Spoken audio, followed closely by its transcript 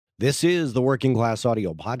This is the Working Class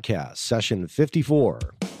Audio Podcast, session 54.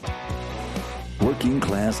 Working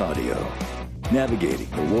Class Audio, navigating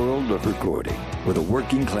the world of recording with a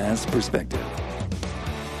working class perspective.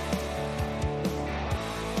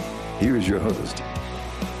 Here's your host,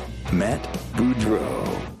 Matt Boudreau.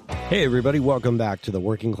 Hey, everybody. Welcome back to the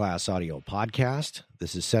Working Class Audio Podcast.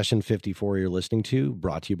 This is session 54 you're listening to,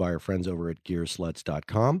 brought to you by our friends over at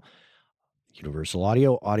gearsluts.com. Universal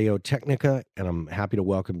Audio, Audio-Technica, and I'm happy to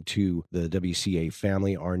welcome to the WCA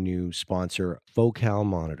family our new sponsor, Focal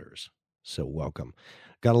Monitors. So welcome.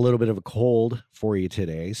 Got a little bit of a cold for you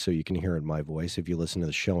today, so you can hear it in my voice. If you listen to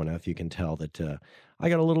the show enough, you can tell that I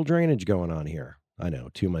got a little drainage going on here. I know,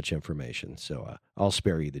 too much information, so I'll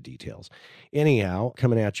spare you the details. Anyhow,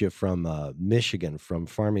 coming at you from Michigan, from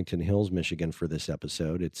Farmington Hills, Michigan for this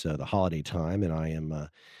episode. It's the holiday time, and I am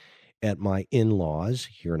at my in-laws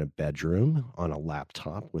here in a bedroom on a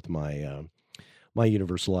laptop with my my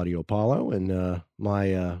Universal Audio Apollo and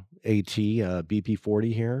my AT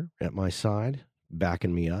BP40 here at my side,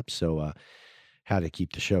 backing me up. So had to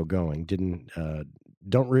keep the show going.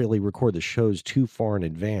 Don't really record the shows too far in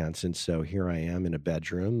advance, and so here I am in a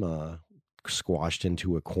bedroom, squashed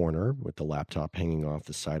into a corner with the laptop hanging off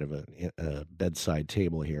the side of a bedside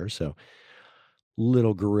table here. So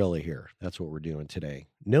little gorilla here. That's what we're doing today.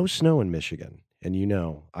 No snow in Michigan. And you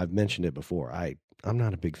know, I've mentioned it before. I'm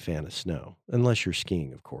not a big fan of snow, unless you're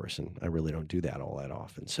skiing, of course, and I really don't do that all that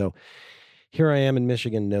often. So here I am in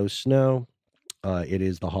Michigan, no snow. It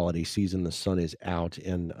is the holiday season. The sun is out,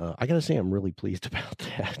 and I got to say I'm really pleased about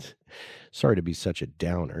that. Sorry to be such a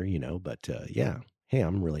downer, but yeah, hey,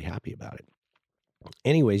 I'm really happy about it.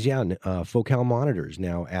 Anyways, yeah, Focal Monitors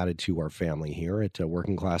now added to our family here at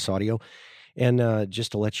Working Class Audio. And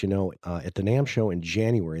just to let you know, at the NAMM show in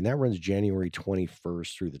January, and that runs January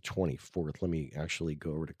 21st through the 24th. Let me actually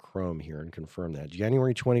go over to Chrome here and confirm that.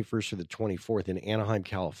 January 21st through the 24th in Anaheim,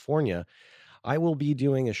 California, I will be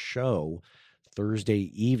doing a show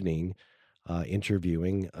Thursday evening,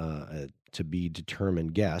 interviewing to be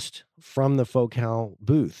determined guest from the Focal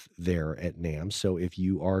booth there at NAMM. So if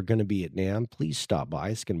you are going to be at NAMM, please stop by.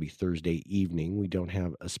 It's going to be Thursday evening. We don't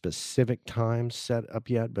have a specific time set up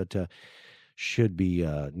yet, but should be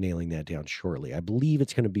nailing that down shortly. I believe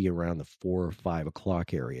it's going to be around the 4 or 5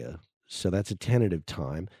 o'clock area. So that's a tentative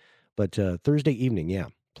time. But Thursday evening, yeah,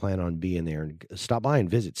 plan on being there and stop by and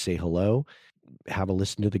visit, say hello, have a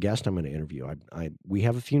listen to the guest I'm going to interview. We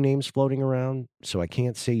have a few names floating around, so I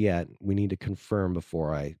can't say yet. We need to confirm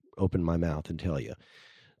before I open my mouth and tell you.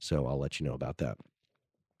 So I'll let you know about that.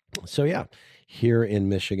 So yeah, here in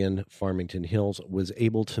Michigan, Farmington Hills, was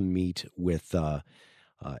able to meet with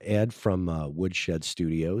Ed from Woodshed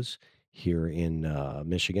Studios here in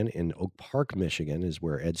Michigan. In Oak Park, Michigan is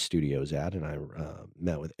where Ed's studio is at. And I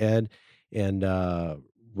met with Ed and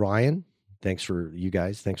Ryan. Thanks for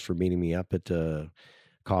meeting me up at the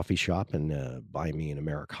coffee shop and buying me an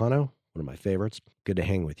Americano, one of my favorites. Good to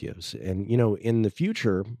hang with you. And, in the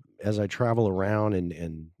future, as I travel around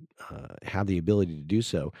and have the ability to do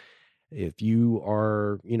so, if you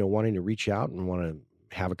are, wanting to reach out and want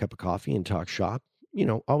to have a cup of coffee and talk shop,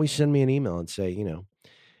 always send me an email and say,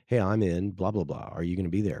 hey, I'm in, blah, blah, blah. Are you going to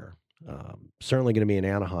be there? Certainly going to be in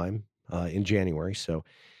Anaheim in January. So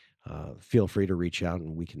feel free to reach out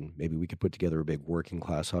and we could put together a big Working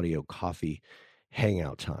Class Audio coffee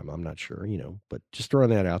hangout time. I'm not sure, but just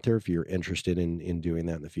throwing that out there. If you're interested in doing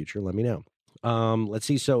that in the future, let me know. Let's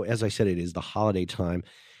see. So as I said, it is the holiday time.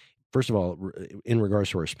 First of all, in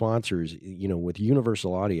regards to our sponsors, with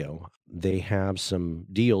Universal Audio, they have some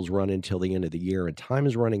deals run until the end of the year, and time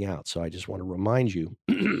is running out. So I just want to remind you,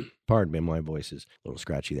 pardon me, my voice is a little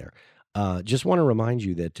scratchy there. Just want to remind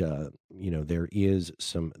you that,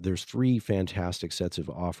 there's 3 fantastic sets of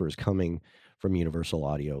offers coming from Universal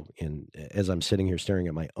Audio. And as I'm sitting here staring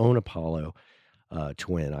at my own Apollo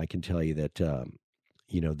Twin, I can tell you that,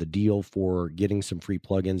 the deal for getting some free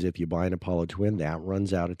plugins if you buy an Apollo Twin, that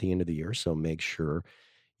runs out at the end of the year. So make sure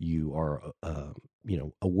you are,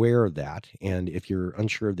 aware of that. And if you're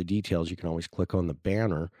unsure of the details, you can always click on the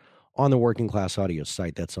banner on the Working Class Audio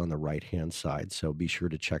site. That's on the right-hand side. So be sure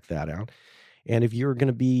to check that out. And if you're going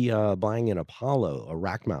to be buying an Apollo, a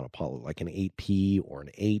rack mount Apollo, like an 8P or an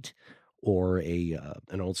 8 or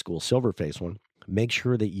an old school Silverface one, make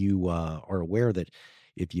sure that you are aware that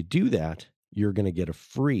if you do that, you're going to get a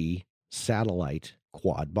free satellite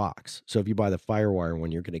quad box. So if you buy the Firewire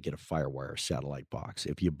one, you're going to get a Firewire satellite box.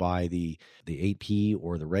 If you buy the 8P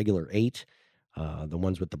or the regular 8, the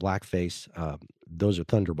ones with the black face, those are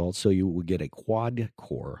Thunderbolts. So you will get a quad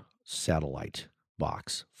core satellite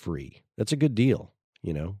box free. That's a good deal,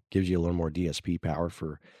 gives you a little more DSP power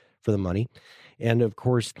for the money. And of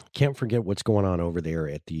course, can't forget what's going on over there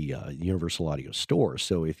at the Universal Audio store.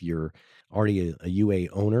 So if you're already a UA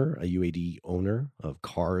owner, a UAD owner of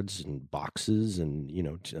cards and boxes and,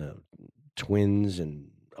 twins and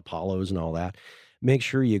Apollos and all that, make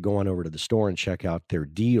sure you go on over to the store and check out their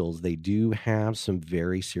deals. They do have some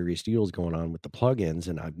very serious deals going on with the plugins.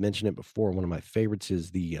 And I've mentioned it before. One of my favorites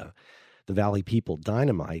is the Valley People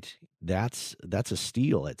Dynamite. That's a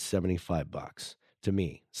steal at $75 to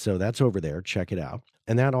me. So that's over there. Check it out.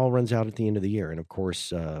 And that all runs out at the end of the year. And of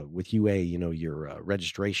course, with UA, your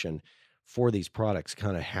registration for these products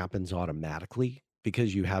kind of happens automatically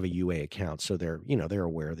because you have a UA account. So they're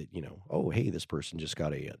aware that, oh, hey, this person just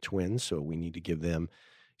got a twin, so we need to give them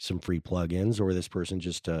some free plugins, or this person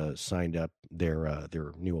just signed up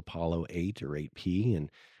their new Apollo 8 or 8P,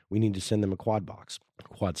 and we need to send them a quad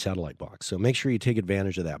satellite box. So make sure you take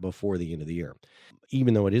advantage of that before the end of the year.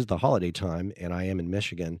 Even though it is the holiday time and I am in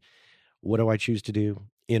Michigan, what do I choose to do?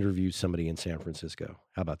 Interview somebody in San Francisco.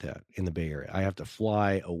 How about that? In the Bay Area. I have to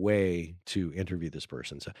fly away to interview this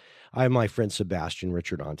person. So I have my friend Sebastian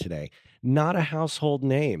Richard on today. Not a household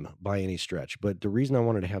name by any stretch, but the reason I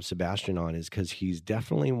wanted to have Sebastian on is because he's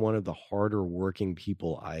definitely one of the harder working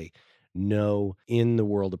people I know in the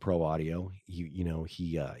world of pro audio.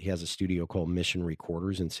 He has a studio called Mission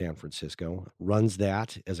Recorders in San Francisco, runs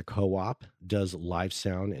that as a co-op, does live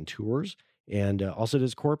sound and tours, and also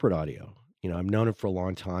does corporate audio. I've known him for a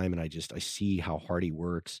long time, and I see how hard he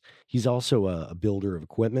works. He's also a builder of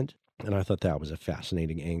equipment, and I thought that was a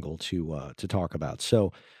fascinating angle to talk about.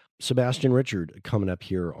 So Sebastian Richard coming up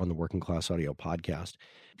here on the Working Class Audio podcast.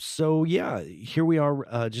 So yeah, here we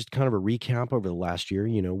are, just kind of a recap over the last year.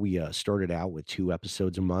 We started out with 2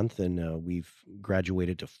 episodes a month, and we've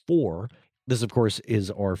graduated to 4. This, of course, is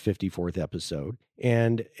our 54th episode.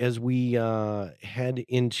 And as we head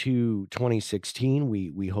into 2016,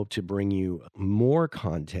 we hope to bring you more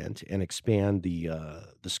content and expand the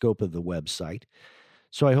scope of the website.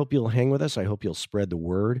 So I hope you'll hang with us. I hope you'll spread the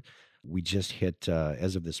word. We just hit,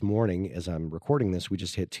 as of this morning, as I'm recording this, we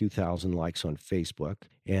just hit 2,000 likes on Facebook.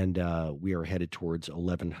 And we are headed towards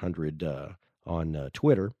 1,100 on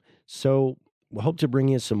Twitter. So we hope to bring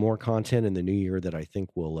you some more content in the new year that I think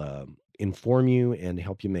will inform you and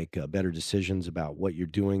help you make better decisions about what you're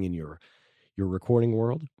doing in your recording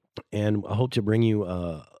world. And I hope to bring you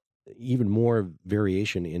even more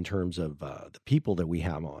variation in terms of the people that we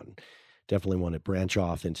have on. Definitely want to branch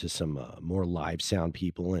off into some more live sound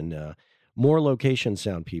people and more location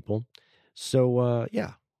sound people. So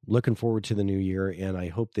yeah, looking forward to the new year, and I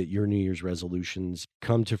hope that your New Year's resolutions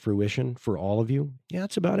come to fruition for all of you. Yeah,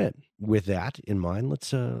 that's about it. With that in mind,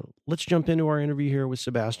 let's jump into our interview here with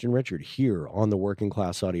Sebastian Richard here on the Working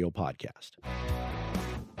Class Audio Podcast.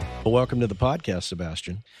 Well, welcome to the podcast,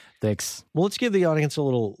 Sebastian. Thanks. Well, let's give the audience a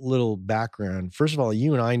little background. First of all,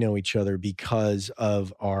 you and I know each other because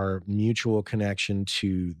of our mutual connection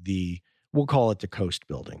to we'll call it the Coast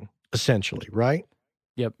Building, essentially, right?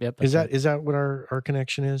 Yep. Is that what our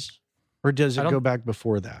connection is? Or does it go back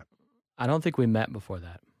before that? I don't think we met before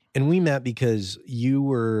that. And we met because you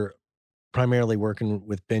were primarily working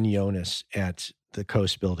with Ben Jonas at the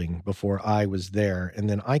Coast Building before I was there. And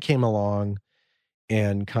then I came along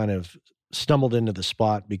and kind of stumbled into the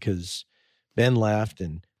spot because Ben left,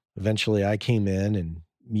 and eventually I came in, and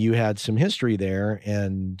you had some history there,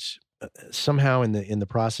 and somehow in the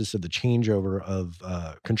process of the changeover of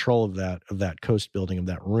control of that Coast Building, of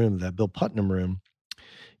that room, that Bill Putnam room,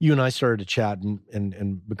 you and I started to chat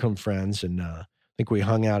and become friends, and I think we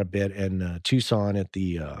hung out a bit in Tucson at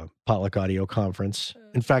the Potluck Audio Conference.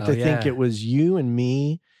 In fact, I think it was you and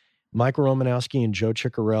me, Michael Romanowski, and Joe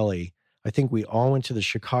Ciccarelli. I think we all went to the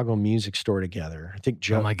Chicago Music Store together. I think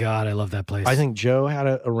Joe. Oh my God, I love that place. I think Joe had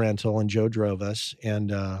a rental, and Joe drove us,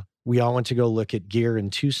 and we all went to go look at gear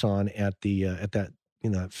in Tucson at that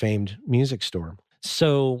famed music store.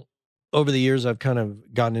 So over the years, I've kind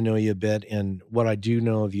of gotten to know you a bit, and what I do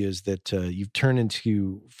know of you is that you've turned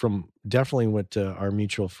into, from definitely what our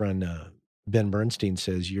mutual friend Ben Bernstein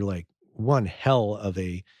says, you're like one hell of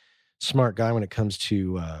a smart guy when it comes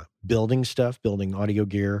to building stuff, building audio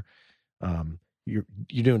gear. You're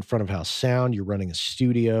doing front of house sound. You're running a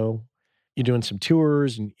studio. You're doing some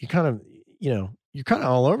tours, and you're kind of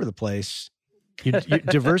all over the place. You're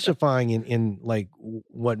diversifying in like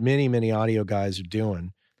what many audio guys are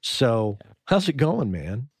doing. So how's it going,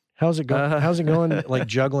 man? How's it going? How's it going? Like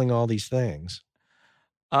juggling all these things.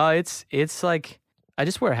 It's like I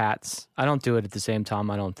just wear hats. I don't do it at the same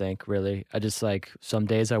time. I don't think really. I just like some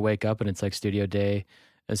days I wake up and it's like studio day,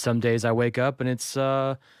 and some days I wake up and it's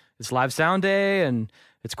live sound day, and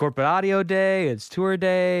it's corporate audio day, it's tour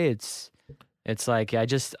day. It's like I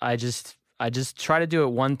I just try to do it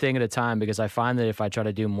one thing at a time, because I find that if I try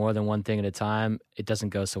to do more than one thing at a time, it doesn't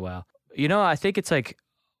go so well. I think it's like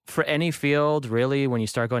for any field, really, when you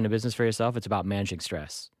start going to business for yourself, it's about managing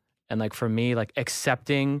stress. And like for me, like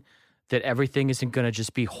accepting that everything isn't going to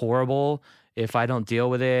just be horrible if I don't deal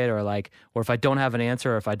with it, or if I don't have an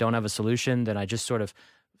answer, or if I don't have a solution, then I just sort of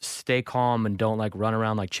stay calm and don't like run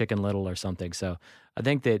around like Chicken Little or something. So I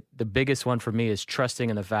think that the biggest one for me is trusting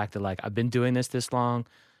in the fact that like I've been doing this long.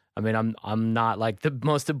 I mean, I'm not like the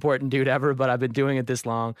most important dude ever, but I've been doing it this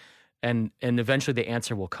long, and eventually the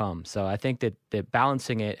answer will come. So I think that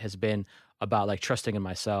balancing it has been about like trusting in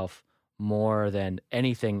myself more than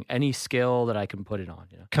anything, any skill that I can put it on.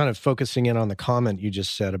 Kind of focusing in on the comment you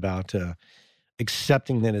just said about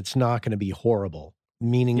accepting that it's not going to be horrible,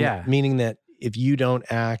 meaning that if you don't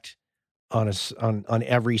act on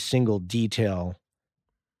every single detail,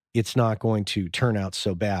 it's not going to turn out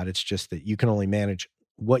so bad. It's just that you can only manage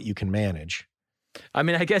what you can manage. I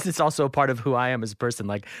mean, I guess it's also a part of who I am as a person.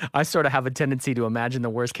 Like, I sort of have a tendency to imagine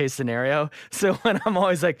the worst case scenario. So when I'm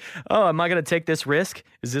always like, oh, am I going to take this risk?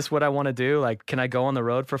 Is this what I want to do? Like, can I go on the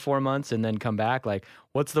road for 4 months and then come back? Like,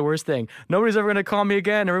 what's the worst thing? Nobody's ever going to call me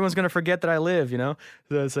again. Everyone's going to forget that I live, So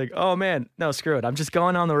it's like, oh man, no, screw it. I'm just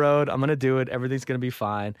going on the road. I'm going to do it. Everything's going to be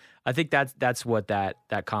fine. I think that's what that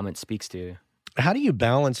comment speaks to. How do you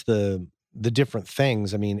balance the different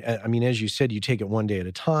things? I mean, as you said, you take it one day at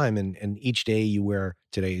a time, and each day you wear,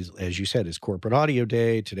 today's, as you said, is corporate audio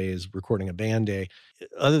day. Today is recording a band day.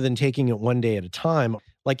 Other than taking it one day at a time,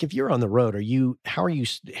 like if you're on the road, how are you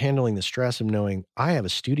handling the stress of knowing I have a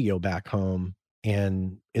studio back home,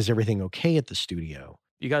 and is everything okay at the studio?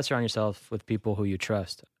 You got to surround yourself with people who you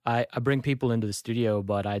trust. I bring people into the studio,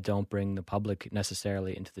 but I don't bring the public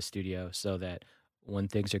necessarily into the studio, so that when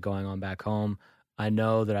things are going on back home, I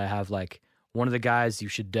know that I have like one of the guys you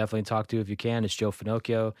should definitely talk to if you can is Joe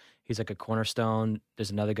Finocchio. He's like a cornerstone.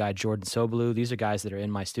 There's another guy, Jordan Sobolu. These are guys that are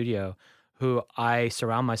in my studio who I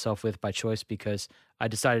surround myself with by choice, because I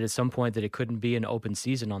decided at some point that it couldn't be an open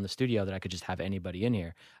season on the studio that I could just have anybody in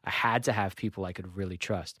here. I had to have people I could really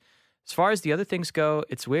trust. As far as the other things go,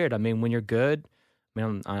 it's weird. I mean, when you're good, I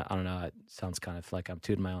don't know. It sounds kind of like I'm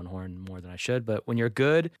tooting my own horn more than I should, but when you're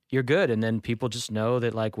good, you're good. And then people just know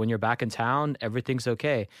that like when you're back in town, everything's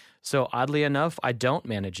okay. So oddly enough, I don't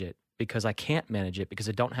manage it because I can't manage it, because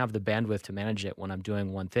I don't have the bandwidth to manage it when I'm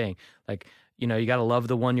doing one thing. Like, you got to love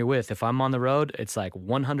the one you're with. If I'm on the road, it's like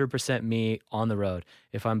 100% me on the road.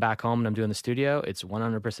 If I'm back home and I'm doing the studio, it's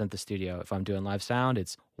 100% the studio. If I'm doing live sound,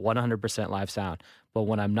 it's 100% live sound. But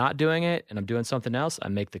when I'm not doing it and I'm doing something else, I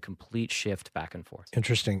make the complete shift back and forth.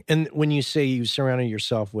 Interesting. And when you say you surrounded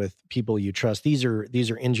yourself with people you trust, these are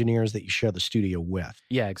engineers that you share the studio with.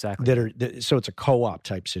 Yeah, exactly. So it's a co-op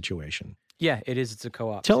type situation. Yeah, it is. It's a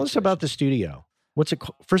co-op. Tell us about the studio.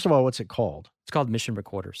 First of all, what's it called? It's called Mission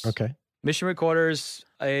Recorders. Okay. Mission Recorders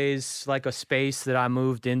is like a space that I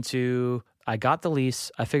moved into. I got the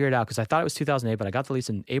lease. I figured it out because I thought it was 2008, but I got the lease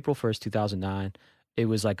in April 1st, 2009. It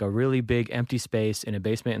was like a really big empty space in a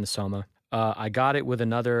basement in the Soma. I got it with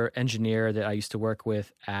another engineer that I used to work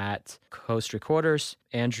with at Coast Recorders,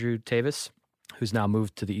 Andrew Tavis, who's now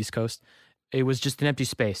moved to the East Coast. It was just an empty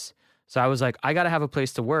space. So I was like, I got to have a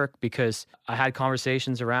place to work, because I had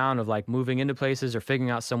conversations around of like moving into places or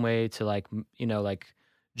figuring out some way to like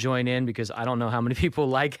join in, because I don't know how many people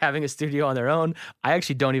like having a studio on their own. I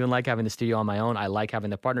actually don't even like having the studio on my own. I like having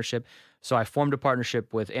the partnership. So I formed a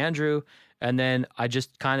partnership with Andrew, and then I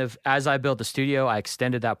just kind of, as I built the studio, I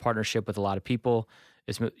extended that partnership with a lot of people,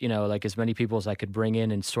 as many people as I could bring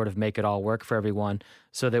in and sort of make it all work for everyone,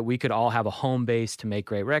 so that we could all have a home base to make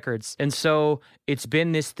great records. And so it's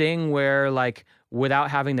been this thing where like, without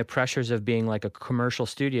having the pressures of being like a commercial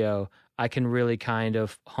studio, I can really kind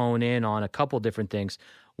of hone in on a couple different things.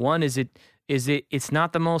 One is it's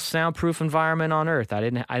not the most soundproof environment on earth. I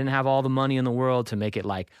didn't have all the money in the world to make it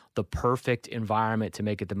like the perfect environment to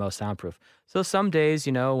make it the most soundproof. So some days,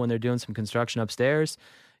 when they're doing some construction upstairs,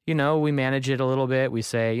 we manage it a little bit. We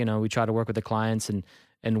say, we try to work with the clients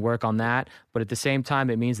and work on that. But at the same time,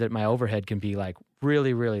 it means that my overhead can be like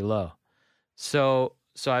really, really low. So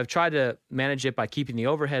I've tried to manage it by keeping the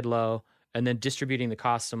overhead low and then distributing the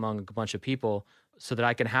costs among a bunch of people, so that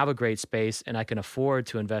I can have a great space and I can afford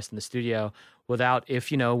to invest in the studio without,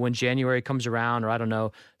 when January comes around, or I don't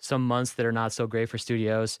know, some months that are not so great for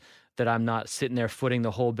studios, that I'm not sitting there footing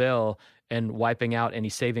the whole bill and wiping out any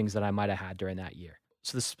savings that I might have had during that year.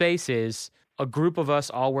 So the space is a group of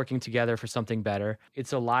us all working together for something better.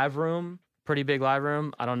 It's a live room, pretty big live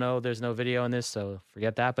room. I don't know, there's no video in this, so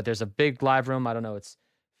forget that. But there's a big live room. I don't know, it's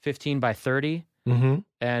 15 by 30. Mm-hmm.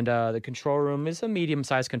 And the control room is a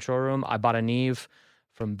medium-sized control room. I bought a Neve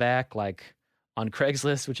from Beck, like on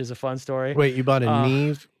Craigslist, which is a fun story. Wait, you bought a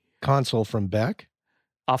Neve console from Beck?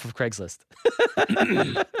 Off of Craigslist.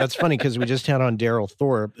 That's funny because we just had on Daryl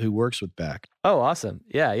Thorpe, who works with Beck. Oh, awesome.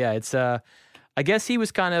 Yeah. It's I guess he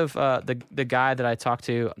was kind of the guy that I talked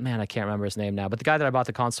to. Man, I can't remember his name now, but the guy that I bought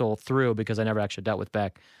the console through, because I never actually dealt with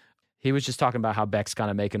Beck. He was just talking about how Beck's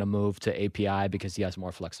kind of making a move to API because he has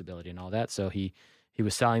more flexibility and all that. So he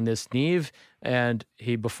was selling this Neve, and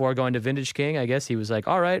before going to Vintage King, I guess he was like,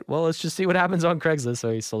 all right, well, let's just see what happens on Craigslist.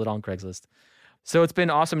 So he sold it on Craigslist. So it's been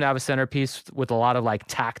awesome to have a centerpiece with a lot of like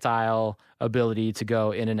tactile ability to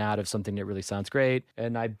go in and out of something that really sounds great.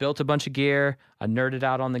 And I built a bunch of gear. I nerded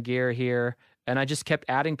out on the gear here, and I just kept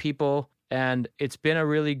adding people. And it's been a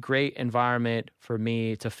really great environment for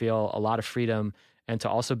me to feel a lot of freedom and to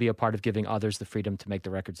also be a part of giving others the freedom to make the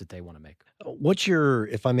records that they want to make. What's your,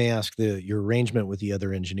 if I may ask, your arrangement with the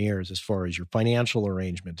other engineers as far as your financial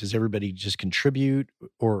arrangement? Does everybody just contribute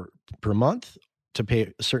or per month to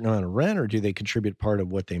pay a certain amount of rent, or do they contribute part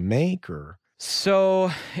of what they make? Or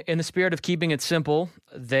so, in the spirit of keeping it simple,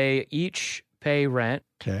 they each pay rent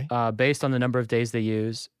based on the number of days they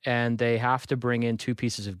use, and they have to bring in 2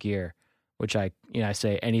 pieces of gear, which I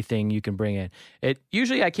say anything you can bring in. It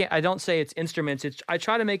usually I don't say it's instruments. I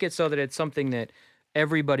try to make it so that it's something that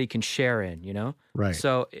everybody can share in, Right.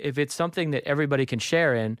 So if it's something that everybody can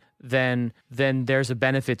share in, then there's a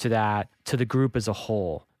benefit to that, to the group as a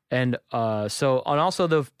whole. And also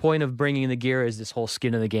the point of bringing the gear is this whole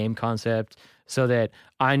skin in the game concept, so that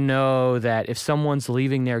I know that if someone's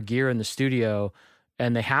leaving their gear in the studio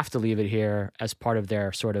and they have to leave it here as part of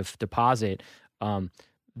their sort of deposit,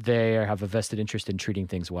 they have a vested interest in treating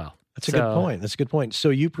things well. That's a good point. So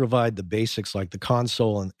you provide the basics like the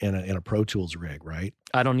console and a Pro Tools rig, right?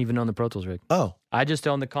 I don't even own the Pro Tools rig. Oh. I just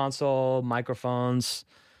own the console, microphones,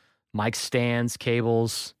 mic stands,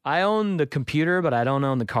 cables. I own the computer, but I don't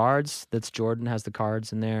own the cards. Jordan has the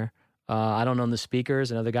cards in there. I don't own the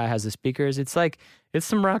speakers. Another guy has the speakers. It's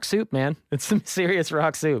some rock soup, man. It's some serious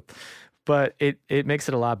rock soup. But it makes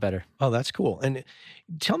it a lot better. Oh, that's cool. And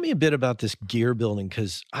tell me a bit about this gear building,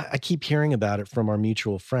 because I keep hearing about it from our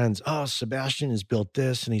mutual friends. Oh, Sebastian has built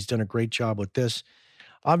this, and he's done a great job with this.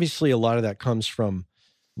 Obviously, a lot of that comes from,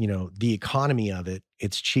 the economy of it.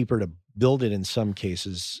 It's cheaper to build it in some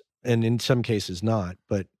cases, and in some cases not.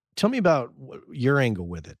 But tell me about your angle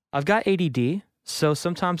with it. I've got ADD. So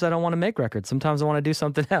sometimes I don't want to make records. Sometimes I want to do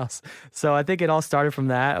something else. So I think it all started from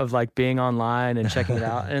that, of like being online and checking it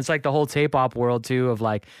out. And it's like the whole tape op world too, of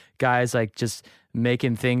like guys like just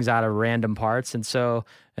making things out of random parts. And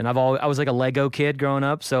I was like a Lego kid growing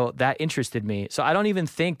up. So that interested me. So I don't even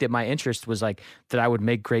think that my interest was like that I would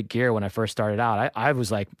make great gear when I first started out. I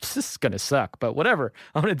was like, this is going to suck, but whatever.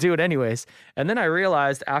 I'm going to do it anyways. And then I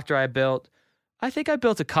realized after I built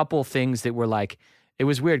a couple things that were like, it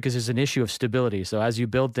was weird because there's an issue of stability. So as you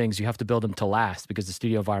build things, you have to build them to last because the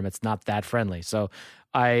studio environment's not that friendly. So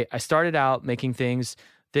I started out making things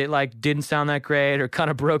that like didn't sound that great or kind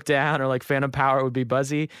of broke down, or like Phantom Power would be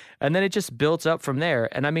buzzy. And then it just built up from there.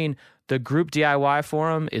 And I mean, the group DIY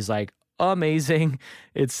forum is like amazing.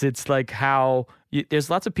 It's like how there's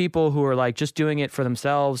lots of people who are like just doing it for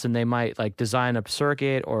themselves, and they might like design a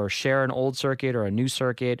circuit or share an old circuit or a new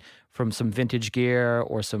circuit from some vintage gear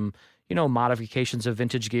or some modifications of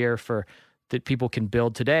vintage gear that people can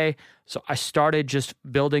build today. So I started just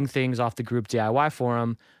building things off the group DIY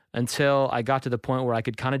forum until I got to the point where I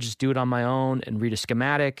could kind of just do it on my own and read a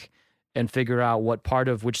schematic and figure out what part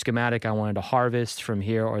of which schematic I wanted to harvest from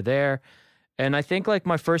here or there. And I think like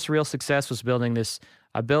my first real success was building this.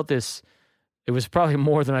 It was probably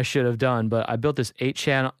more than I should have done, but I built this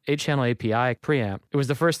 8-channel API preamp. It was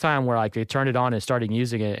the first time where like they turned it on and started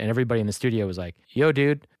using it, and everybody in the studio was like, "Yo,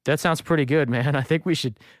 dude, that sounds pretty good, man. I think we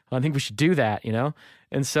should do that,"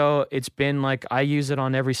 And so it's been like I use it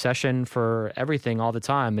on every session for everything all the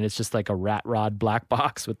time, and it's just like a rat rod black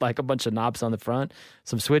box with like a bunch of knobs on the front,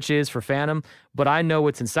 some switches for Phantom, but I know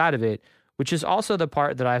what's inside of it. Which is also the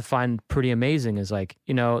part that I find pretty amazing is like,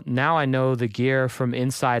 now I know the gear from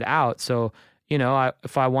inside out. So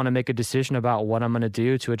if I want to make a decision about what I'm going to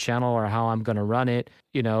do to a channel or how I'm going to run it,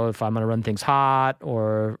 if I'm going to run things hot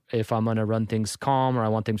or if I'm going to run things calm or I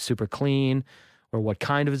want things super clean or what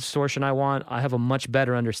kind of distortion I want, I have a much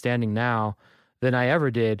better understanding now than I ever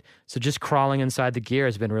did. So just crawling inside the gear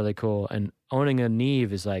has been really cool. And owning a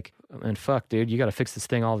Neve is like, man, fuck, dude, you got to fix this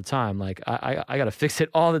thing all the time. Like I got to fix it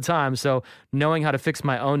all the time. So knowing how to fix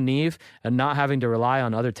my own Neve and not having to rely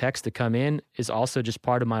on other techs to come in is also just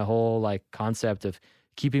part of my whole like concept of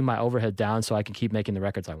keeping my overhead down so I can keep making the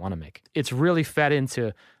records I want to make. It's really fed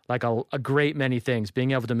into like a great many things,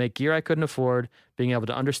 being able to make gear I couldn't afford, being able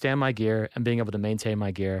to understand my gear, and being able to maintain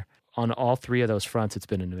my gear. On all three of those fronts, it's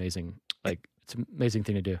been an amazing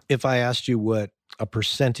thing to do. If I asked you what a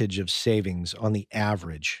percentage of savings on the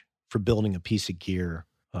average for building a piece of gear,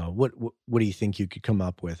 what do you think you could come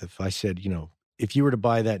up with? If I said, if you were to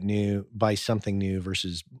buy something new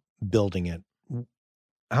versus building it,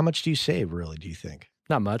 how much do you save really, do you think?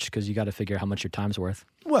 Not much, because you got to figure how much your time's worth.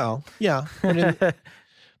 Well, yeah.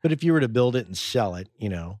 But if you were to build it and sell it,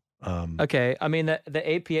 okay. I mean,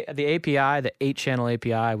 the API, the 8-channel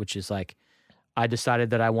API, which is like, I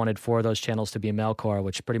decided that I wanted 4 of those channels to be male core,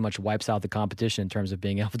 which pretty much wipes out the competition in terms of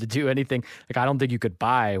being able to do anything. Like, I don't think you could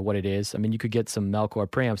buy what it is. I mean, you could get some male core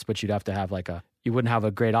preamps, but you'd have to have you wouldn't have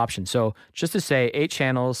a great option. So just to say 8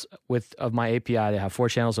 channels of my API, they have 4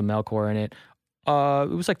 channels of male core in it. It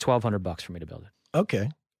was like $1,200 for me to build it. Okay.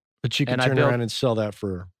 But you can turn around and sell that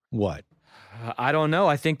for what? I don't know.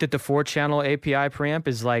 I think that the 4-channel API preamp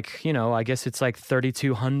is like, I guess it's like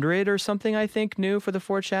 3,200 or something, I think, new for the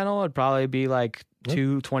 4-channel. It'd probably be like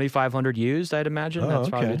 2,500 used, I'd imagine. That's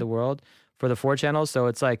probably the world for the 4-channel. So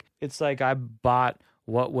it's like I bought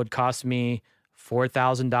what would cost me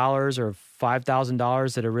 $4,000 or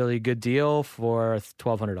 $5,000 at a really good deal for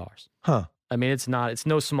 $1,200. Huh. I mean, it's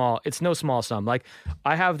no small sum. Like,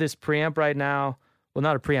 I have this preamp right now. Well,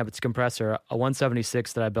 not a preamp, it's a compressor, a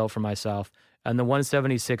 176 that I built for myself. And the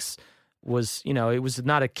 176 was, it was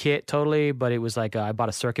not a kit totally, but it was like I bought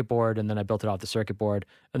a circuit board and then I built it off the circuit board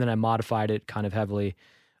and then I modified it kind of heavily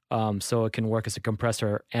so it can work as a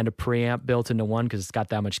compressor and a preamp built into one because it's got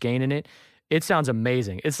that much gain in it. It sounds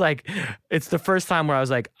amazing. It's like, it's the first time where I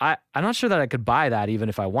was like, I'm not sure that I could buy that even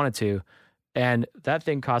if I wanted to. And that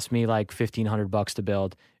thing cost me like $1,500 to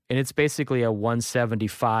build. And it's basically a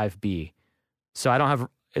 175B. So I don't have,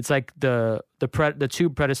 it's like the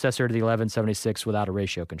tube predecessor to the 1176 without a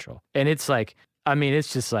ratio control. And it's like, I mean,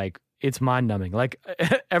 it's just like, it's mind numbing. Like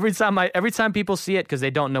every time people see it, because they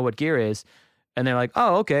don't know what gear is, and they're like,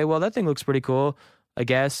 oh, okay, well, that thing looks pretty cool, I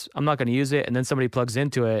guess. I'm not going to use it. And then somebody plugs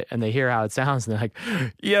into it and they hear how it sounds and they're like,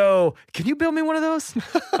 yo, can you build me one of those?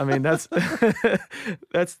 I mean, that's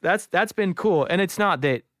been cool. And it's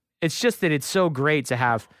just that it's so great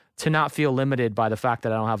to not feel limited by the fact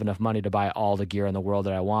that I don't have enough money to buy all the gear in the world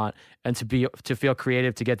that I want, and to feel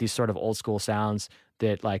creative, to get these sort of old school sounds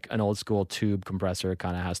that like an old school tube compressor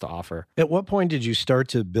kind of has to offer. At what point did you start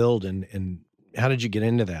to build and how did you get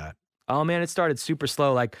into that? Oh man, it started super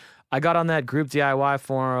slow. Like, I got on that group DIY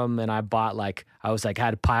forum and I bought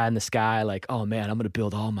had a pie in the sky. Like, oh man, I'm going to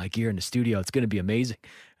build all my gear in the studio. It's going to be amazing.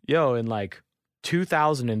 In like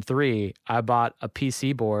 2003, I bought a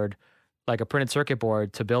PC board, like a printed circuit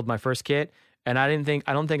board, to build my first kit. And I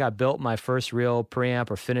don't think I built my first real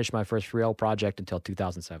preamp or finished my first real project until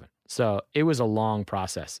 2007. So it was a long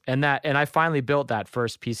process. And I finally built that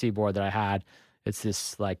first PC board that I had. It's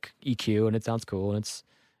this like EQ and it sounds cool and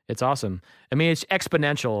it's awesome. I mean, it's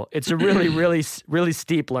exponential. It's a really, really, really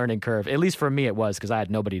steep learning curve. At least for me it was, because I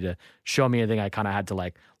had nobody to show me anything. I kind of had to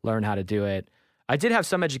like learn how to do it. I did have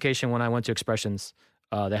some education when I went to Expressions.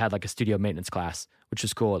 They had like a studio maintenance class, which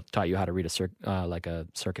was cool. It taught you how to read a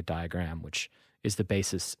circuit diagram, which is the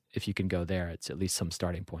basis. If you can go there, it's at least some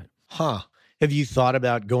starting point. Huh. Have you thought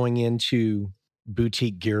about going into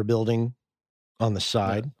boutique gear building on the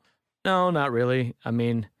side? No, not really. I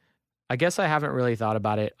mean, I guess I haven't really thought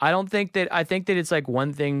about it. I think that it's like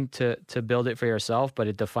one thing to build it for yourself,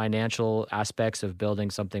 but the financial aspects of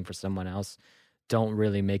building something for someone else don't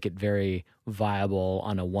really make it very viable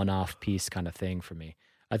on a one-off piece kind of thing for me.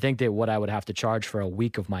 I think that what I would have to charge for a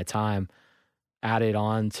week of my time added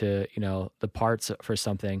on to, the parts for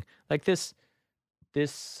something like this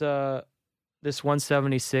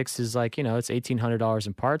 176 is like, it's $1,800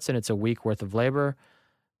 in parts and it's a week worth of labor.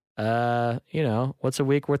 What's a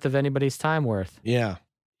week worth of anybody's time worth? Yeah.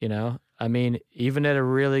 I mean, even at a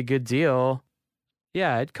really good deal,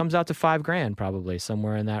 yeah, it comes out to $5,000 probably,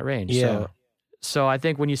 somewhere in that range. Yeah. So I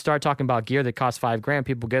think when you start talking about gear that costs $5,000,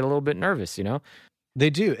 people get a little bit nervous, They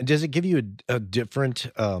do. Does it give you a different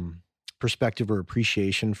perspective or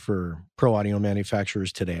appreciation for pro audio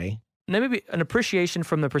manufacturers today? Maybe an appreciation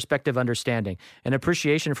from the perspective of understanding. An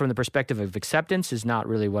appreciation from the perspective of acceptance is not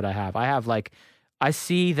really what I have. I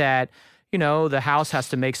see that, the house has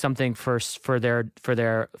to make something first for their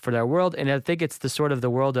world. And I think it's the sort of the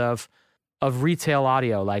world of retail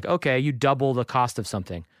audio. Like, okay, you double the cost of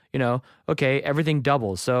something, okay, everything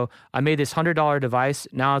doubles. So I made this $100 device.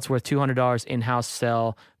 Now it's worth $200 in-house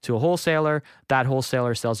sell to a wholesaler. That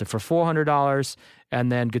wholesaler sells it for $400.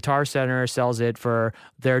 And then Guitar Center sells it for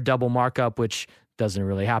their double markup, which doesn't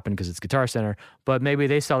really happen because it's Guitar Center, but maybe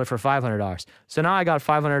they sell it for $500. So now I got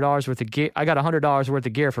 $500 worth of gear. I got $100 worth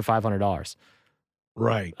of gear for $500.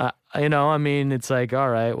 Right. I mean, it's like, all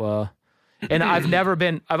right, well, and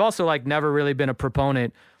I've also like never really been a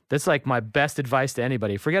proponent. That's like my best advice to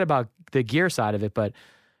anybody. Forget about the gear side of it, but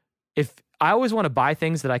if I always want to buy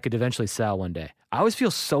things that I could eventually sell one day. I always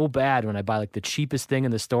feel so bad when I buy like the cheapest thing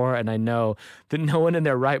in the store and I know that no one in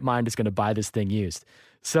their right mind is going to buy this thing used.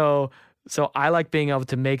 So I like being able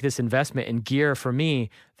to make this investment in gear for me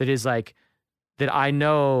that is like, that I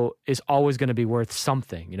know is always going to be worth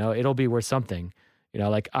something, it'll be worth something,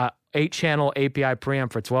 like 8-channel API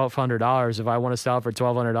preamp for $1,200. If I want to sell it for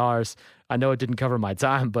 $1,200, I know it didn't cover my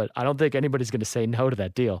time, but I don't think anybody's going to say no to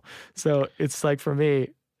that deal. So it's like, for me,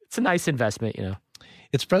 it's a nice investment,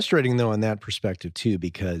 It's frustrating though in that perspective too,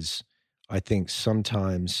 because I think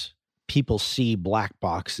sometimes people see black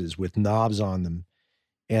boxes with knobs on them,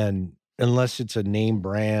 and unless it's a name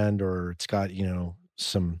brand or it's got,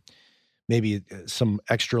 maybe some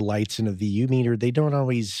extra lights in a VU meter, they don't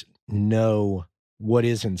always know what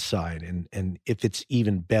is inside and if it's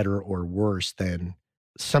even better or worse than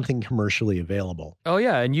something commercially available. Oh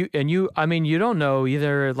yeah. And you, I mean, you don't know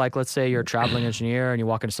either. Like, let's say you're a traveling engineer and you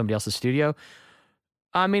walk into somebody else's studio.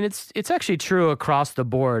 I mean, it's actually true across the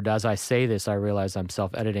board. As I say this, I realize I'm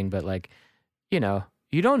self-editing, but like, you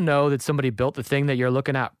don't know that somebody built the thing that you're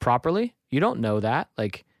looking at properly. You don't know that.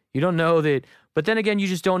 Like, you don't know that, but then again, you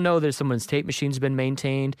just don't know that someone's tape machine's been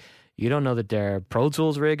maintained. You don't know that their Pro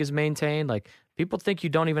Tools rig is maintained. Like, people think you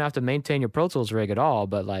don't even have to maintain your Pro Tools rig at all,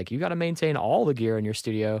 but like, you got to maintain all the gear in your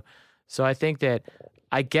studio. So I think that,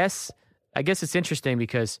 I guess it's interesting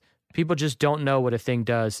because people just don't know what a thing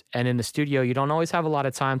does. And in the studio, you don't always have a lot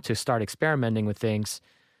of time to start experimenting with things,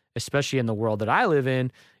 especially in the world that I live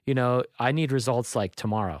in. I need results like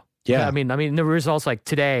tomorrow. Yeah. I mean, the results like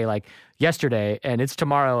today, like yesterday, and it's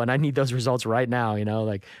tomorrow, and I need those results right now,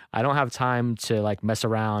 like I don't have time to like mess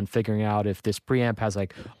around figuring out if this preamp has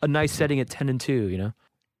like a nice setting at 10 and 2,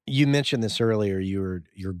 You mentioned this earlier,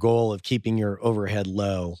 your goal of keeping your overhead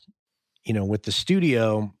low. With the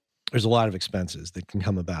studio, there's a lot of expenses that can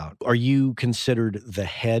come about. Are you considered the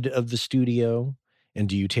head of the studio? And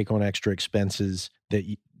do you take on extra expenses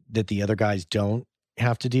that the other guys don't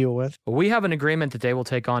have to deal with? We have an agreement that they will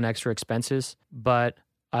take on extra expenses, but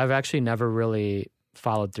I've actually never really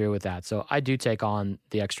followed through with that. So I do take on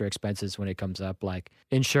the extra expenses when it comes up, like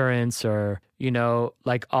insurance or,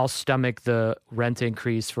 like I'll stomach the rent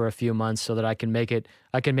increase for a few months so that I can make it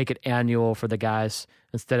annual for the guys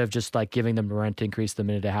instead of just like giving them a rent increase the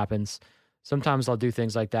minute it happens. Sometimes I'll do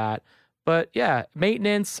things like that. But yeah,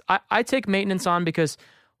 maintenance, I take maintenance on because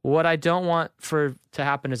what I don't want to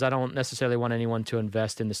happen is I don't necessarily want anyone to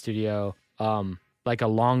invest in the studio, like a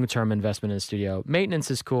long-term investment in the studio.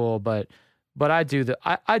 Maintenance is cool, but I do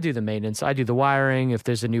the maintenance. I do the wiring. If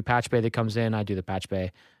there's a new patch bay that comes in, I do the patch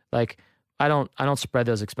bay. Like I don't spread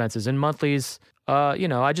those expenses. In monthlies,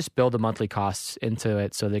 I just build the monthly costs into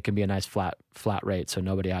it so they can be a nice flat rate, so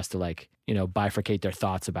nobody has to like, bifurcate their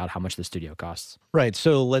thoughts about how much the studio costs. Right.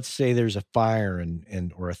 So let's say there's a fire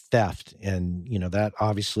and or a theft, and that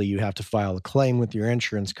obviously you have to file a claim with your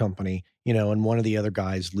insurance company, and one of the other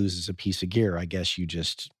guys loses a piece of gear. I guess you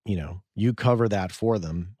just, you cover that for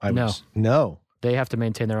them. No. They have to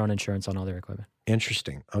maintain their own insurance on all their equipment.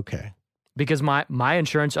 Interesting. Okay. Because my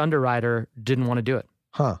insurance underwriter didn't want to do it.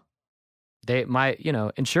 Huh.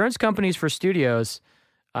 Insurance companies for studios,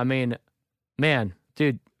 I mean, man,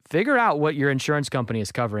 dude, figure out what your insurance company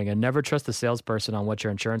is covering and never trust the salesperson on what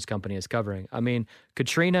your insurance company is covering. I mean,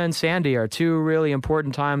 Katrina and Sandy are two really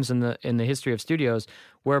important times in the history of studios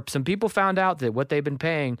where some people found out that what they've been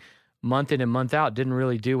paying month in and month out didn't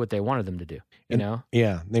really do what they wanted them to do.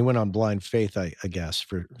 Yeah, they went on blind faith, I guess,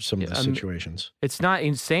 for some of the situations. It's not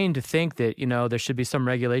insane to think that there should be some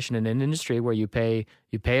regulation in an industry where you pay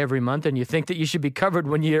every month and you think that you should be covered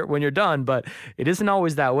when you're done, but it isn't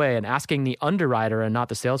always that way. And asking the underwriter and not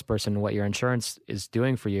the salesperson what your insurance is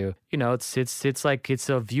doing for you, it's like it's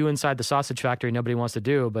a view inside the sausage factory nobody wants to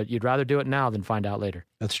do, but you'd rather do it now than find out later.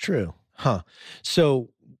 That's true, huh? So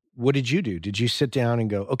what did you do? Did you sit down and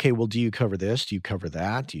go, okay, well, do you cover this? Do you cover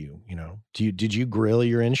that? Did you grill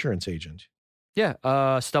your insurance agent? Yeah.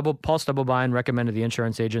 Paul Stubblebine recommended the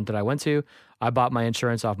insurance agent that I went to. I bought my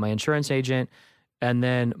insurance off my insurance agent. And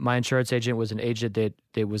then my insurance agent was an agent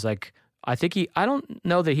that was like, I don't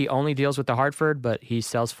know that he only deals with the Hartford, but he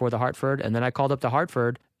sells for the Hartford. And then I called up the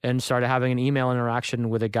Hartford and started having an email interaction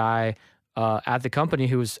with a guy at the company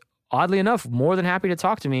who was, oddly enough, more than happy to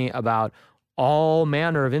talk to me about all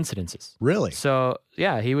manner of incidences. Really? So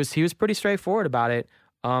yeah, he was pretty straightforward about it,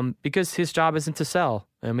 because his job isn't to sell.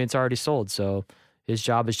 I mean, it's already sold. So His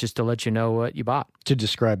job is just to let you know what you bought. To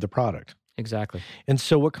describe the product. Exactly. And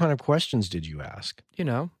so what kind of questions did you ask?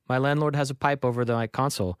 My landlord has a pipe over my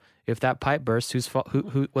console. If that pipe bursts,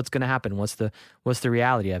 what's going to happen? What's the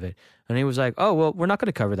reality of it? And he was like, oh, well, we're not going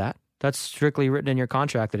to cover that. That's strictly written in your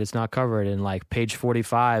contract that it's not covered in like page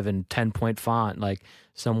 45 and 10-point font, like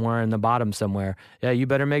somewhere in the bottom somewhere. Yeah, you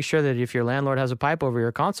better make sure that if your landlord has a pipe over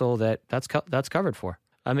your console, that's covered for.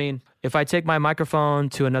 I mean, if I take my microphone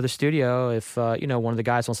to another studio, if one of the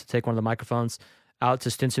guys wants to take one of the microphones out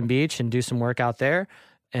to Stinson Beach and do some work out there,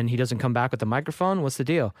 and he doesn't come back with the microphone, what's the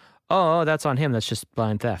deal? Oh, that's on him. That's just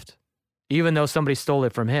blind theft. Even though somebody stole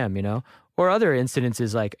it from him, Or other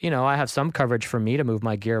incidences like, I have some coverage for me to move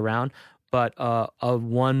my gear around, but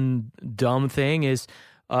one dumb thing is,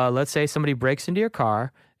 let's say somebody breaks into your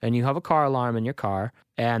car and you have a car alarm in your car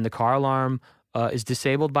and the car alarm is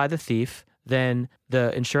disabled by the thief, then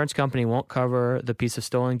the insurance company won't cover the piece of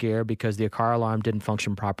stolen gear because the car alarm didn't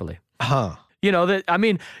function properly. Huh.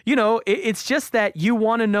 It's just that you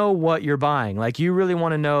want to know what you're buying. Like, you really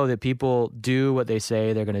want to know that people do what they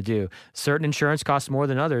say they're going to do. Certain insurance costs more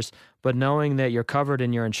than others, but knowing that you're covered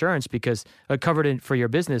in your insurance because for your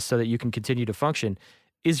business so that you can continue to function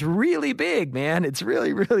is really big, man. It's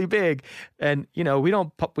really, really big. And, we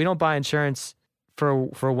don't buy insurance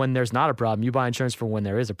for when there's not a problem. You buy insurance for when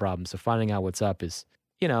there is a problem. So finding out what's up is,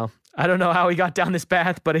 I don't know how we got down this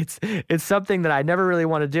path, but it's something that I never really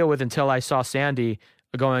want to deal with until I saw Sandy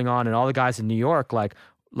going on and all the guys in New York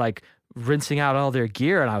like rinsing out all their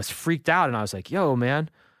gear, and I was freaked out, and I was like, "Yo, man,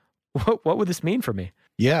 what would this mean for me?"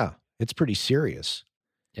 Yeah, it's pretty serious.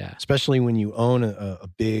 Yeah, especially when you own a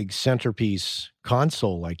big centerpiece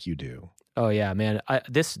console like you do. Oh yeah, man.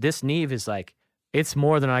 This Neve is like, it's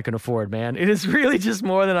more than I can afford, man. It is really just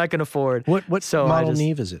more than I can afford. What model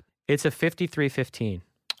Neve is it? It's a 5315.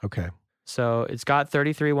 Okay. So it's got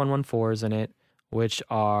 33 114s in it,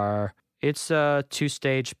 it's a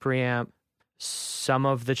 2-stage preamp. Some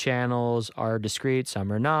of the channels are discrete,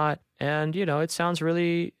 some are not. And, it sounds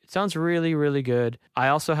really, really good. I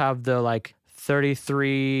also have the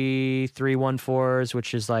 33 314s,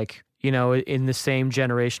 which is in the same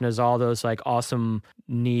generation as all those awesome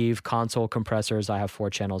Neve console compressors. I have 4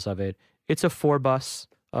 channels of it. It's a 4-bus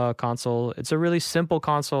console. It's a really simple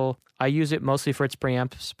console. I use it mostly for its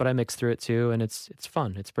preamps, but I mix through it too, and it's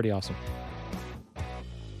fun. It's pretty awesome.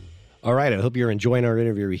 All right, I hope you're enjoying our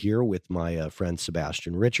interview here with my friend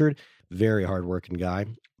Sebastian Richard. Very hardworking guy.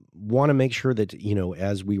 Want to make sure that,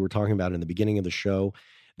 as we were talking about in the beginning of the show,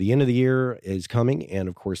 the end of the year is coming, and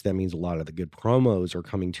of course that means a lot of the good promos are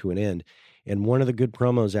coming to an end. And one of the good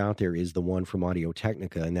promos out there is the one from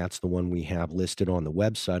Audio-Technica, and that's the one we have listed on the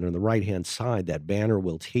website. On the right-hand side, that banner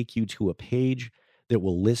will take you to a page that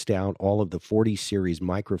will list out all of the 40 series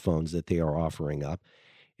microphones that they are offering up.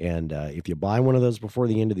 And if you buy one of those before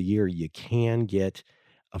the end of the year, you can get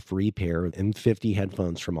a free pair of M50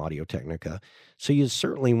 headphones from Audio-Technica. So you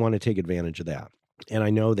certainly want to take advantage of that. And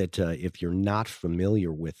I know that if you're not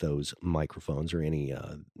familiar with those microphones or any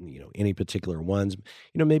particular ones,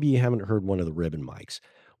 maybe you haven't heard one of the ribbon mics.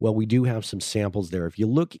 Well, we do have some samples there. If you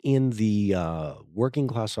look in the Working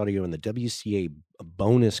Class Audio and the WCA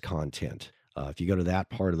bonus content, if you go to that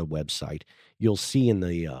part of the website, you'll see in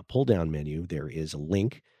the pull-down menu there is a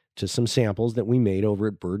link to some samples that we made over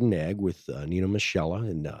at Bird and Egg with Nino Michella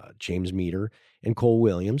and James Meter and Cole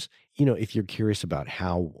Williams. If you're curious about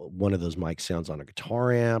how one of those mics sounds on a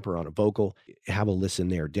guitar amp or on a vocal, have a listen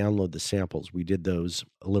there. Download the samples. We did those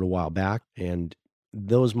a little while back, and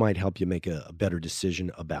those might help you make a better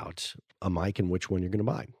decision about a mic and which one you're going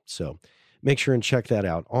to buy. So make sure and check that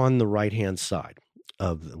out on the right-hand side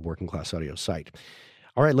of the Working Class Audio site.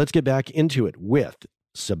 All right, let's get back into it with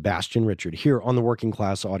Sebastian Richard here on the Working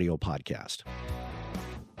Class Audio Podcast.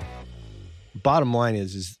 Bottom line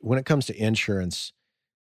is when it comes to insurance,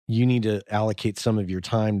 you need to allocate some of your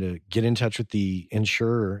time to get in touch with the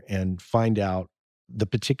insurer and find out the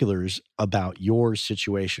particulars about your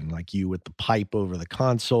situation, like you with the pipe over the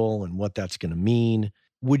console and what that's going to mean.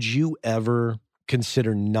 Would you ever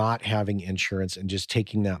consider not having insurance and just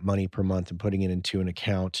taking that money per month and putting it into an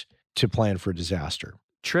account to plan for disaster?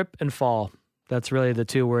 Trip and fall. That's really the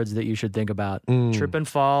 2 words that you should think about. Trip and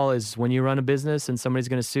fall is when you run a business and somebody's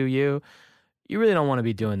going to sue you. You really don't want to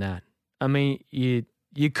be doing that. I mean, you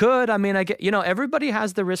could. I mean, everybody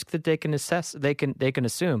has the risk that they can assess. They can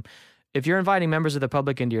assume. If you're inviting members of the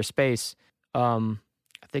public into your space, I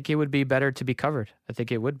think it would be better to be covered. I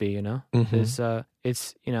think it would be. Mm-hmm.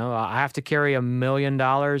 It's I have to carry $1 million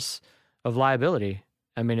of liability.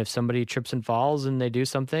 I mean, if somebody trips and falls and they do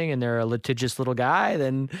something and they're a litigious little guy,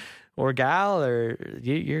 then or gal, or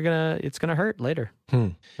it's gonna hurt later. Yeah.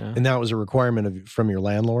 And that was a requirement from your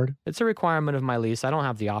landlord? It's a requirement of my lease. I don't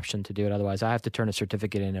have the option to do it otherwise. I have to turn a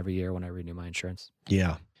certificate in every year when I renew my insurance.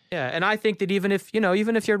 Yeah. Yeah, and I think that even if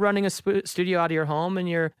you're running a studio out of your home and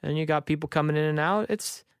you got people coming in and out,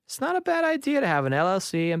 it's not a bad idea to have an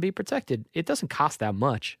LLC and be protected. It doesn't cost that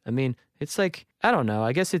much. I mean, it's like, I don't know.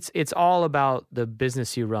 I guess it's all about the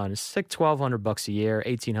business you run. It's like $1,200 a year,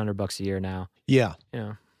 $1,800 a year now. Yeah.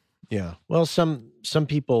 Yeah. Yeah. Well, some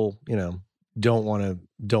people, don't want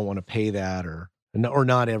to pay that, or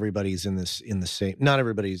not everybody's in the same. Not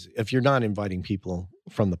everybody's. If you're not inviting people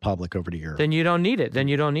from the public over to your, then you don't need it. Then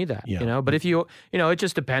you don't need that. Yeah. But if it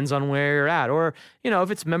just depends on where you're at, or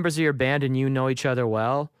if it's members of your band and you know each other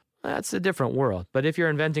well, that's a different world. But if you're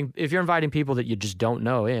inviting people that you just don't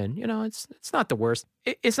know in, it's not the worst.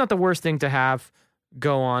 It's not the worst thing to have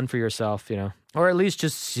go on for yourself, or at least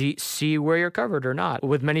just see where you're covered or not.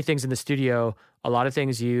 With many things in the studio, a lot of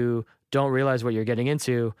things you don't realize what you're getting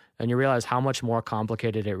into, and you realize how much more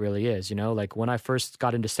complicated it really is. Like when I first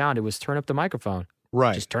got into sound, it was turn up the microphone.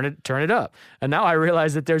 Right. Just turn it up. And now I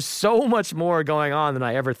realize that there's so much more going on than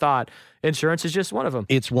I ever thought. Insurance is just one of them.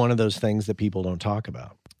 It's one of those things that people don't talk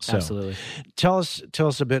about. So, absolutely. Tell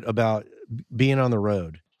us a bit about being on the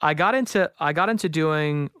road. I got into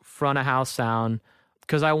doing front of house sound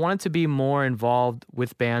because I wanted to be more involved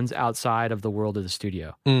with bands outside of the world of the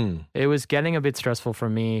studio. It was getting a bit stressful for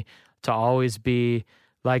me to always be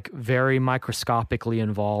like very microscopically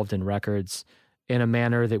involved in records in a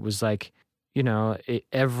manner that was like,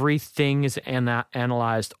 everything is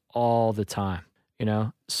analyzed all the time.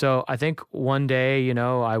 So I think one day,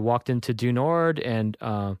 I walked into Du Nord and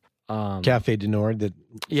Cafe Du Nord, the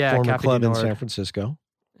former Cafe club Du in Nord. San Francisco.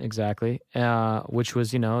 Exactly. Which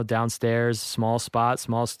was, downstairs, small spot,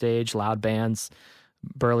 small stage, loud bands,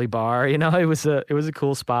 burly bar. It was a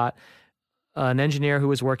cool spot. An engineer who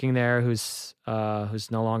was working there, who's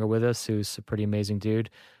no longer with us, who's a pretty amazing dude,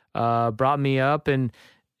 brought me up and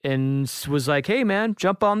was like, "Hey man,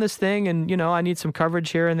 jump on this thing, and I need some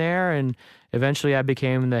coverage here and there." And eventually I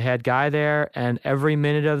became the head guy there, and every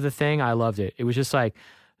minute of the thing, I loved it. It was just like,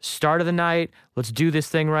 start of the night, let's do this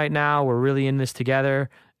thing right now. We're really in this together.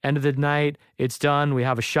 End of the night, it's done. We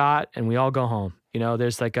have a shot and we all go home.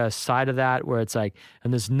 There's like a side of that where it's like,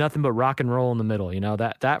 and there's nothing but rock and roll in the middle.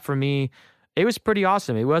 That for me, it was pretty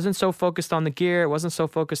awesome. It wasn't so focused on the gear. It wasn't so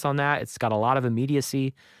focused on that. It's got a lot of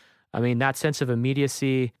immediacy. I mean, that sense of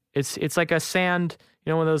immediacy, it's like a sand,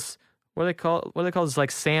 one of those, what they call those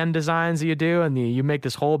like sand designs that you do, and you make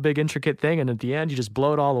this whole big intricate thing, and at the end you just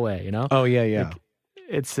blow it all away, Oh yeah. Like,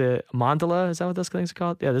 it's a mandala. Is that what those things are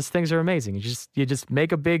called? Yeah, those things are amazing. You just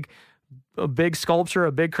make a big sculpture,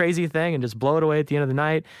 a big crazy thing, and just blow it away at the end of the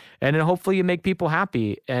night. And then hopefully you make people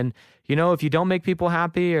happy. And if you don't make people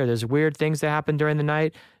happy, or there's weird things that happen during the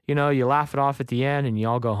night, you laugh it off at the end and you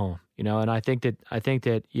all go home. And I think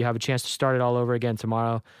that you have a chance to start it all over again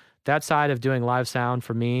tomorrow. That side of doing live sound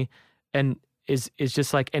for me, and is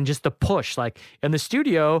just like, and just the push, like in the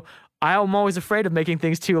studio, I'm always afraid of making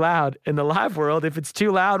things too loud. In the live world, if it's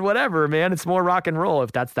too loud, whatever, man, it's more rock and roll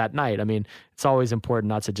if that's that night. I mean, it's always important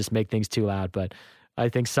not to just make things too loud, but I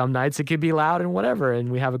think some nights it could be loud and whatever,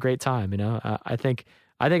 and we have a great time, I think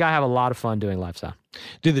I have a lot of fun doing live sound.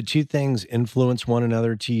 Do the two things influence one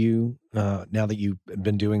another to you now that you've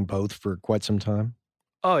been doing both for quite some time?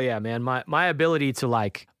 Oh yeah, man. My ability to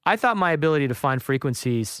I thought my ability to find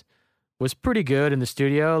frequencies was pretty good in the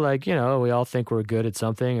studio. Like, we all think we're good at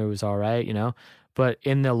something. It was all right, But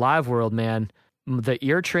in the live world, man, the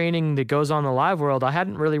ear training that goes on in the live world, I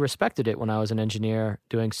hadn't really respected it when I was an engineer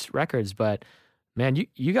doing records. But man,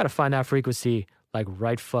 you got to find that frequency like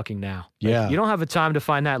right fucking now. Yeah. You don't have the time to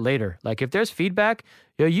find that later. Like if there's feedback,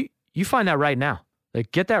 you find that right now.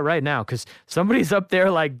 Like get that right now, because somebody's up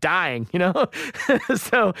there like dying,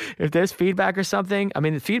 So if there's feedback or something, I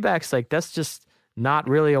mean, the feedback's like, that's just not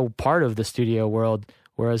really a part of the studio world.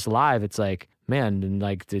 Whereas live, it's like, man, and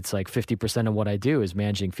like it's like 50% of what I do is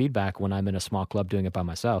managing feedback when I'm in a small club doing it by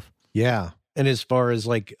myself. Yeah. And as far as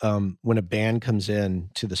like when a band comes in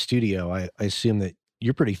to the studio, I assume that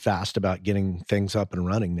you're pretty fast about getting things up and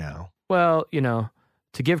running now. Well,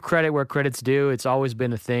 to give credit where credit's due, it's always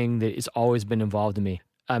been a thing that has always been involved in me.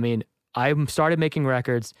 I mean, I started making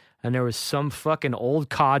records and there was some fucking old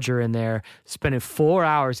codger in there spending 4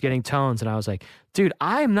 hours getting tones. And I was like, dude,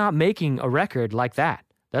 I am not making a record like that.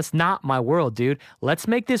 That's not my world, dude. Let's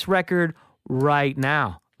make this record right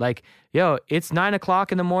now. Like, yo, it's 9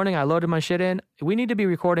 o'clock in the morning. I loaded my shit in. We need to be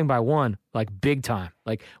recording by 1, like big time.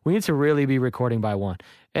 Like, we need to really be recording by 1.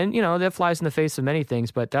 And, that flies in the face of many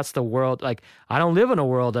things, but that's the world. Like, I don't live in a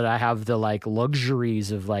world that I have the like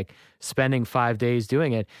luxuries of like spending 5 days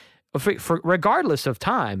doing it. For regardless of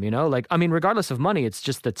time, regardless of money, it's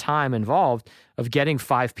just the time involved of getting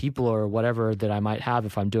 5 people or whatever that I might have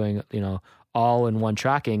if I'm doing, all in one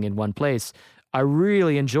tracking in one place. I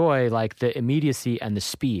really enjoy like the immediacy and the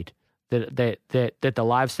speed that the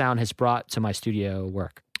live sound has brought to my studio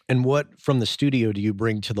work. And what from the studio do you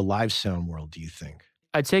bring to the live sound world, do you think?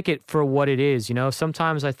 I take it for what it is.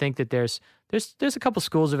 Sometimes I think that there's a couple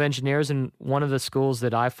schools of engineers, and one of the schools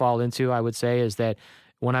that I fall into, I would say, is that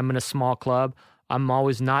when I'm in a small club, I'm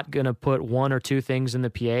always not going to put 1 or 2 things in the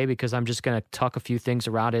PA because I'm just going to tuck a few things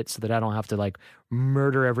around it so that I don't have to like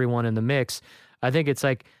murder everyone in the mix. I think it's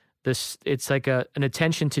like this. It's like an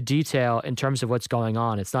attention to detail in terms of what's going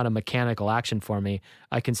on. It's not a mechanical action for me.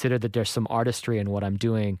 I consider that there's some artistry in what I'm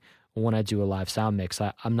doing when I do a live sound mix.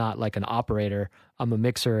 I'm not like an operator. I'm a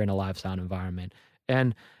mixer in a live sound environment.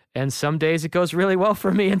 And some days it goes really well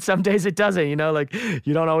for me, and some days it doesn't. Like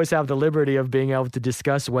you don't always have the liberty of being able to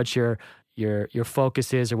discuss what your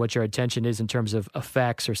focus is or what your attention is in terms of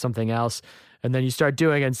effects or something else. And then you start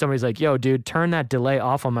doing it, and somebody's like, yo, dude, turn that delay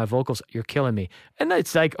off on my vocals. You're killing me. And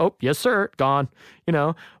it's like, oh, yes, sir, gone,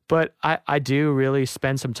 But I do really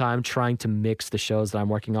spend some time trying to mix the shows that I'm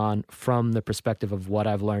working on from the perspective of what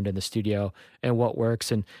I've learned in the studio and what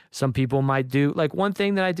works. And some people might do, like one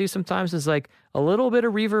thing that I do sometimes is like a little bit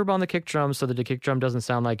of reverb on the kick drum so that the kick drum doesn't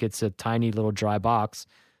sound like it's a tiny little dry box,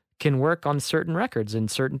 can work on certain records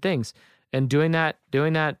and certain things. And doing that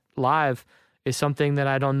live is something that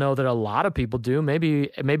I don't know that a lot of people do.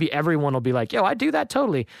 Maybe everyone will be like, yo, I do that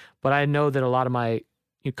totally. But I know that a lot of my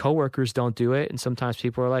coworkers don't do it. And sometimes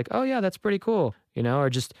people are like, oh yeah, that's pretty cool.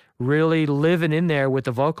 Or just really living in there with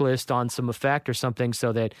the vocalist on some effect or something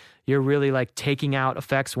so that you're really like taking out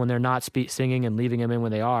effects when they're not singing and leaving them in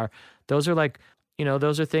when they are. Those are like,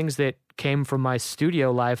 those are things that came from my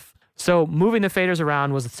studio life. So moving the faders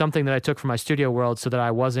around was something that I took from my studio world so that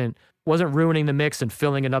I wasn't ruining the mix and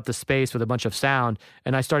filling it up the space with a bunch of sound.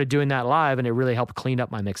 And I started doing that live, and it really helped clean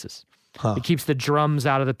up my mixes. It keeps the drums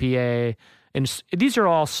out of the PA. And these are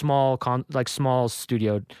all small club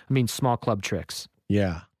tricks.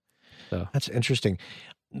 Yeah. So that's interesting.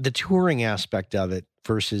 The touring aspect of it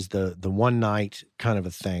versus the one night kind of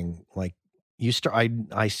a thing, like I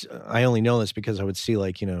only know this because I would see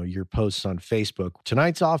like, your posts on Facebook.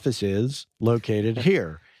 Tonight's office is located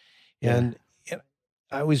here. And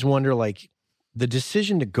I always wonder, like, the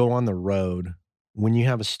decision to go on the road when you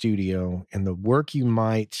have a studio and the work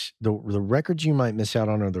the records you might miss out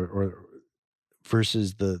on or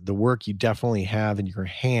versus the work you definitely have in your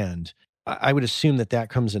hand. I would assume that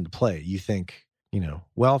comes into play. You think,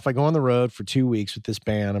 well, if I go on the road for 2 weeks with this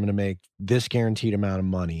band, I'm going to make this guaranteed amount of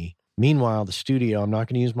money. Meanwhile, the studio, I'm not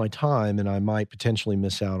going to use my time, and I might potentially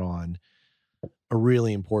miss out on a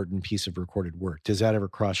really important piece of recorded work. Does that ever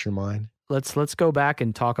cross your mind? Let's go back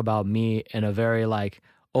and talk about me in a very like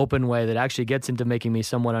open way that actually gets into making me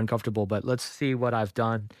somewhat uncomfortable. But let's see what I've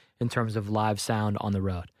done in terms of live sound on the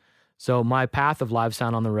road. So my path of live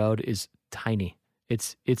sound on the road is tiny.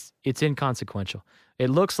 It's inconsequential. It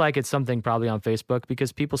looks like it's something probably on Facebook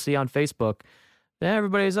because people see on Facebook,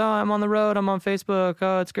 everybody's, oh, I'm on the road, I'm on Facebook,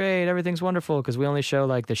 oh, it's great, everything's wonderful, because we only show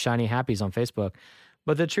like the shiny happies on Facebook.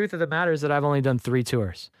 But the truth of the matter is that I've only done 3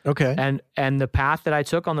 tours. Okay. And the path that I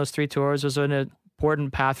took on those 3 tours was an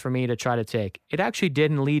important path for me to try to take. It actually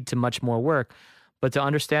didn't lead to much more work, but to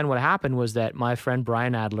understand what happened was that my friend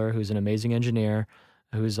Brian Adler, who's an amazing engineer,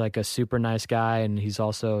 who's like a super nice guy, and he's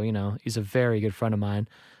also, he's a very good friend of mine,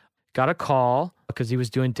 got a call because he was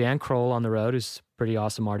doing Dan Kroll on the road, who's a pretty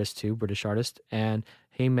awesome artist too, British artist, and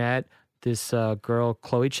he met this girl,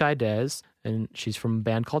 Chloe Chaidez, and she's from a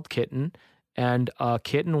band called Kitten, and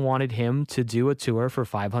Kitten wanted him to do a tour for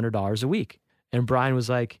 $500 a week. And Brian was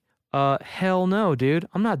like, hell no, dude,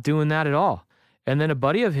 I'm not doing that at all. And then a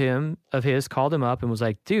buddy of his called him up and was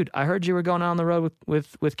like, dude, I heard you were going on the road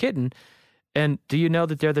with Kitten. And do you know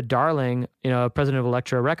that they're the darling, president of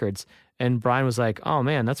Elektra Records? And Brian was like, oh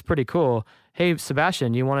man, that's pretty cool. Hey,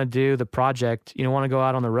 Sebastian, you want to do the project? You want to go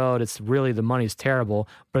out on the road? It's really, the money's terrible,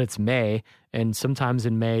 but it's May. And sometimes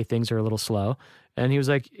in May, things are a little slow. And he was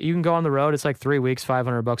like, you can go on the road. It's like 3 weeks,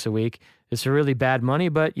 $500 a week. It's really bad money,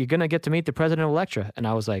 but you're going to get to meet the president of Elektra. And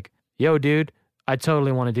I was like, yo, dude, I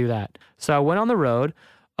totally want to do that. So I went on the road.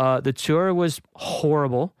 The tour was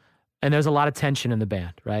horrible. And there's a lot of tension in the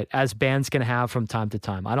band, right? As bands can have from time to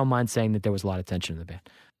time. I don't mind saying that there was a lot of tension in the band.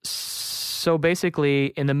 So basically,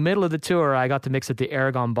 in the middle of the tour, I got to mix at the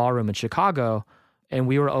Aragon Ballroom in Chicago, and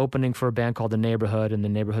we were opening for a band called The Neighborhood, and The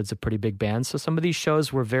Neighborhood's a pretty big band. So some of these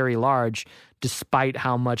shows were very large, despite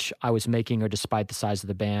how much I was making or despite the size of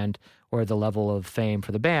the band or the level of fame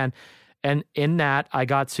for the band. And in that, I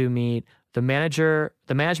got to meet the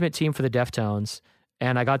management team for the Deftones,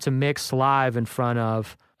 and I got to mix live in front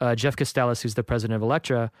of Jeff Costello, who's the president of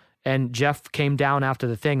Elektra. And Jeff came down after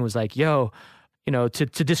the thing and was like, yo,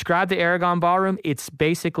 to describe the Aragon Ballroom, it's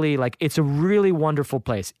basically like, it's a really wonderful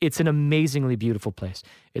place. It's an amazingly beautiful place.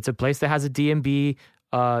 It's a place that has a D&B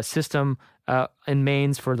system in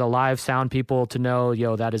mains for the live sound people to know,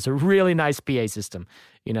 that is a really nice PA system.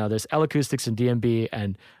 There's L Acoustics and D&B,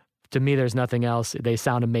 and to me, there's nothing else. They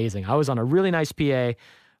sound amazing. I was on a really nice PA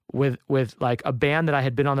with like a band that I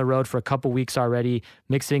had been on the road for a couple weeks already,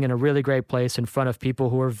 mixing in a really great place in front of people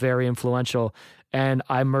who were very influential. And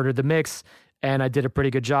I murdered the mix, and I did a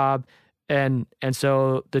pretty good job. And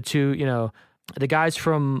so the two, the guys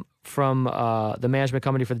from the management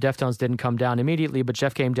company for the Deftones didn't come down immediately, but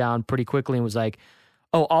Jeff came down pretty quickly and was like,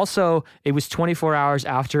 oh, also, it was 24 hours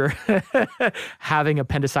after having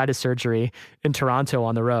appendicitis surgery in Toronto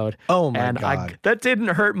on the road. Oh, my God. That didn't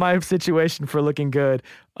hurt my situation for looking good.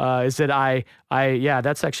 Is that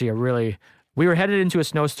that's actually we were headed into a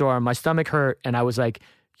snowstorm. My stomach hurt, and I was like,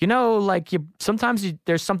 sometimes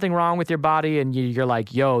there's something wrong with your body, and you're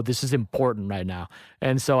like, yo, this is important right now.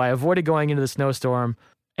 And so I avoided going into the snowstorm,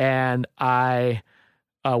 and I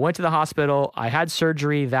went to the hospital. I had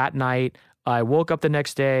surgery that night. I woke up the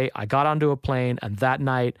next day, I got onto a plane, and that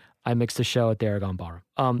night I mixed a show at the Aragon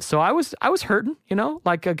Ballroom. So I was hurting,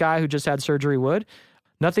 like a guy who just had surgery would.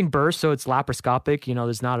 Nothing burst, so it's laparoscopic.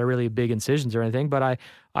 There's not a really big incisions or anything, but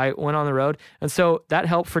I went on the road. And so that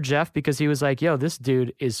helped for Jeff because he was like, yo, this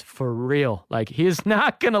dude is for real. Like, he is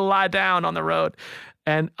not going to lie down on the road.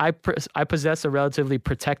 And I possess a relatively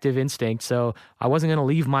protective instinct, so I wasn't going to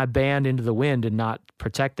leave my band into the wind and not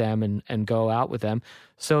protect them and go out with them.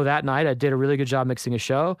 So that night, I did a really good job mixing a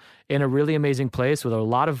show in a really amazing place with a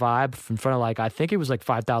lot of vibe in front of I think it was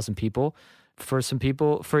 5,000 people for some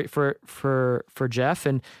people for Jeff.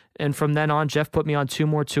 And from then on, Jeff put me on 2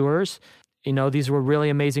 more tours. These were really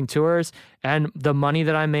amazing tours, and the money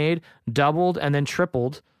that I made doubled and then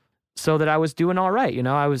tripled. So that I was doing all right.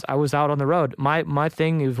 I was out on the road. My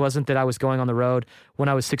thing wasn't that I was going on the road when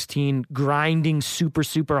I was 16, grinding super,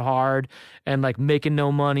 super hard and making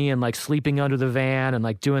no money and sleeping under the van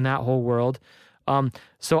and doing that whole world.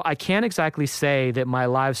 So I can't exactly say that my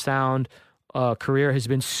live sound career has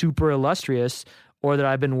been super illustrious or that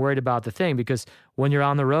I've been worried about the thing, because when you're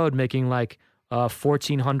on the road making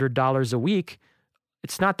 $1,400 a week,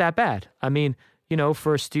 it's not that bad. I mean,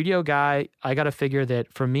 for a studio guy, I got to figure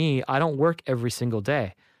that for me, I don't work every single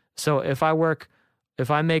day. So if I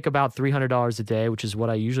make about $300 a day, which is what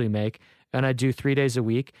I usually make, and I do 3 days a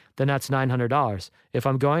week, then that's $900. If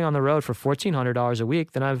I'm going on the road for $1,400 a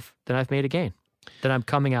week, then I've made a gain. Then I'm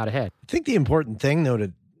coming out ahead. I think the important thing, though,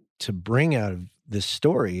 to bring out of this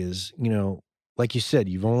story is, like you said,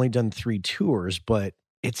 you've only done 3 tours, but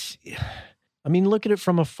look at it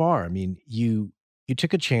from afar. You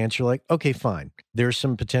took a chance. You're like, okay, fine. There's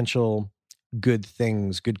some potential good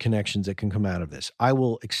things, good connections that can come out of this. I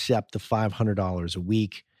will accept the $500 a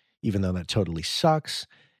week, even though that totally sucks.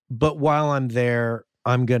 But while I'm there,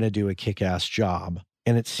 I'm going to do a kick-ass job.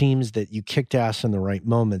 And it seems that you kicked ass in the right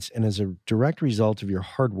moments. And as a direct result of your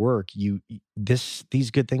hard work,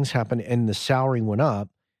 these good things happen, and the salary went up.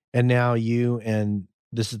 And now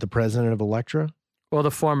this is the president of Elektra? Well,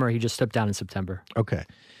 the former, he just stepped down in September. Okay.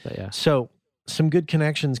 But yeah. So some good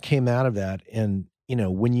connections came out of that. And,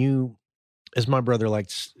 when you, as my brother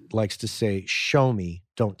likes to say, show me,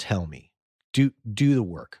 don't tell me. Do the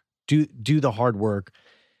work. Do the hard work.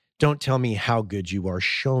 Don't tell me how good you are.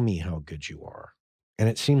 Show me how good you are. And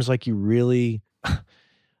it seems like you really,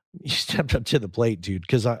 you stepped up to the plate, dude.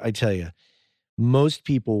 Because I tell you, most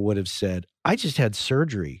people would have said, I just had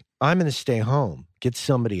surgery. I'm going to stay home. Get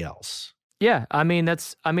somebody else. Yeah.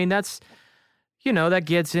 That's that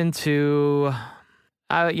gets into,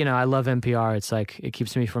 I love NPR. It's it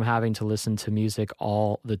keeps me from having to listen to music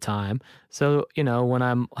all the time. So, when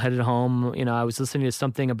I'm headed home, I was listening to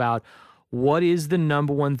something about what is the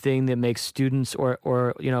number one thing that makes students or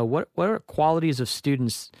what are qualities of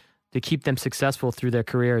students to keep them successful through their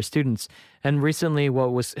career as students. And recently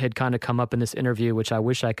had kind of come up in this interview, which I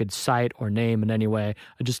wish I could cite or name in any way,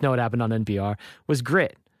 I just know it happened on NPR, was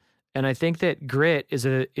grit. And I think that grit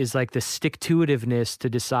is like the stick-to-itiveness to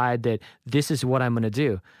decide that this is what I'm going to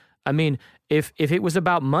do. If it was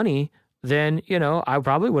about money, then, I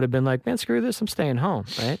probably would have been like, man, screw this, I'm staying home,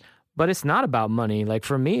 right? but it's not about money. Like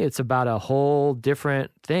for me, it's about a whole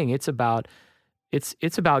different thing. It's about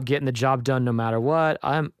getting the job done no matter what.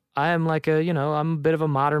 I'm like I'm a bit of a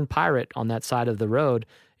modern pirate on that side of the road.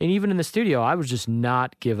 And even in the studio, I would just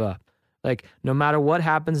not give up. Like no matter what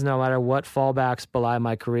happens, no matter what fallbacks belie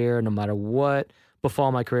my career, no matter what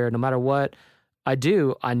befall my career, no matter what I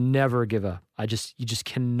do, I never give up. You just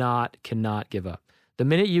cannot give up. The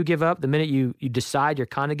minute you give up, the minute you decide you're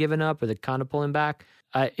kind of giving up or they're kind of pulling back,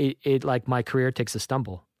 it like my career takes a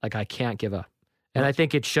stumble. Like I can't give up. And I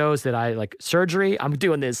think it shows that I like surgery. I'm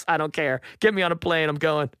doing this. I don't care. Get me on a plane. I'm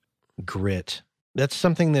going. Grit. That's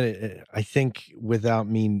something that I think without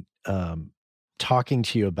me talking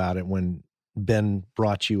to you about it, when Ben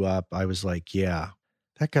brought you up, I was like, yeah,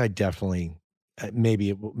 that guy definitely,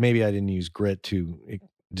 maybe I didn't use grit to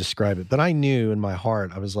describe it, but I knew in my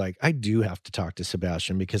heart, I was like, I do have to talk to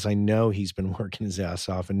Sebastian because I know he's been working his ass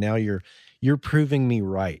off, and now you're proving me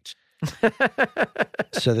right.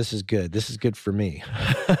 So this is good. This is good for me.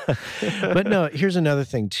 But no, here's another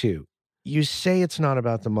thing too. You say it's not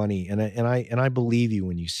about the money, and I believe you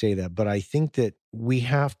when you say that, but I think that we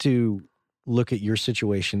have to look at your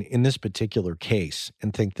situation in this particular case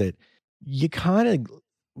and think that you kind of,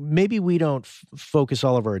 maybe we don't focus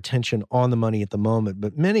all of our attention on the money at the moment,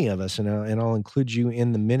 but many of us, and I'll include you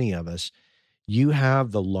in the many of us, you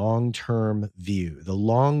have the long-term view, the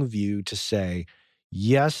long view to say,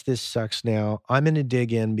 yes, this sucks now. I'm going to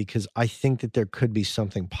dig in because I think that there could be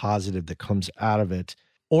something positive that comes out of it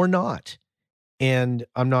or not. And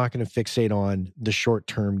I'm not going to fixate on the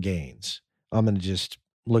short-term gains. I'm going to just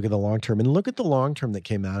look at the long-term and look at the long-term that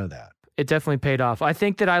came out of that. It definitely paid off. I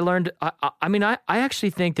think that I learned, I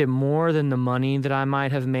actually think that more than the money that I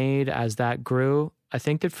might have made as that grew, I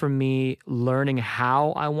think that for me, learning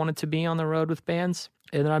how I wanted to be on the road with bands,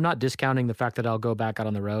 and I'm not discounting the fact that I'll go back out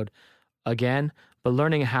on the road again, but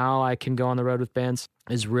learning how I can go on the road with bands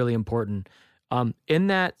is really important. In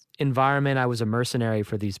that environment, I was a mercenary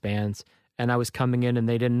for these bands, and I was coming in and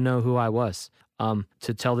they didn't know who I was.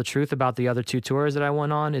 To tell the truth about the other 2 tours that I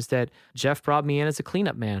went on is that Jeff brought me in as a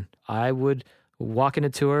cleanup man. I would walk into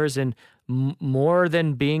tours, and more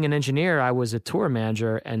than being an engineer, I was a tour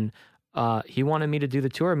manager, and he wanted me to do the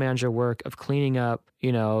tour manager work of cleaning up,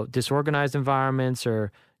 disorganized environments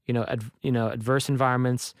or, adverse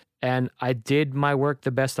environments. And I did my work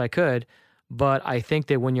the best I could. But I think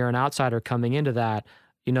that when you're an outsider coming into that,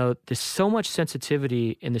 there's so much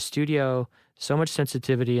sensitivity in the studio, so much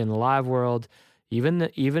sensitivity in the live world, even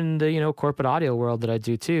the corporate audio world that I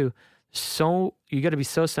do too. So you got to be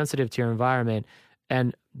so sensitive to your environment,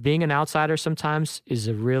 and being an outsider sometimes is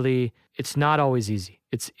it's not always easy.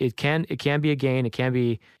 It can be a gain.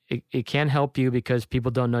 It can help you because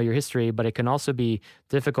people don't know your history, but it can also be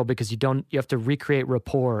difficult because you have to recreate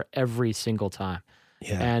rapport every single time.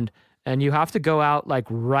 Yeah. And you have to go out like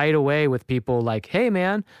right away with people like, hey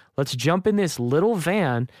man, let's jump in this little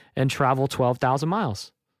van and travel 12,000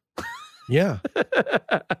 miles. Yeah.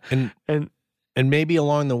 And maybe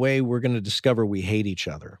along the way, we're going to discover we hate each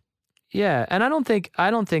other. Yeah. And I don't think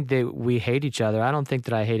that we hate each other. I don't think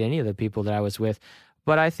that I hate any of the people that I was with,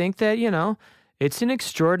 but I think that, it's an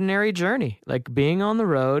extraordinary journey. Like being on the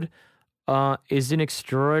road is an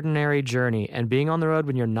extraordinary journey, and being on the road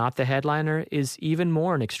when you're not the headliner is even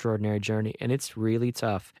more an extraordinary journey, and it's really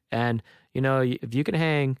tough. And if you can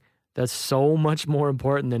hang, that's so much more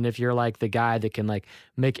important than if you're like the guy that can like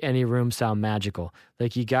make any room sound magical.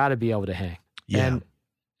 Like you got to be able to hang. Yeah.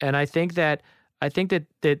 And I think that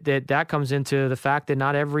comes into the fact that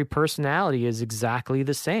not every personality is exactly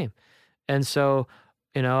the same. And so,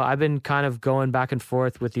 I've been kind of going back and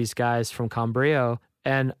forth with these guys from Cambrio,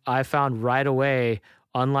 and I found right away,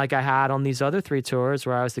 unlike I had on these other 3 tours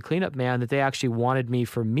where I was the cleanup man, that they actually wanted me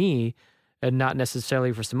for me and not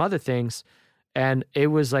necessarily for some other things. And it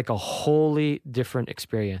was like a wholly different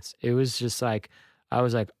experience. It was just like,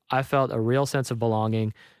 I felt a real sense of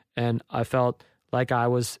belonging, and I felt like I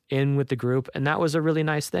was in with the group, and that was a really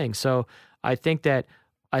nice thing. So I think that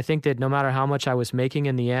no matter how much I was making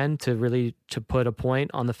in the end, to put a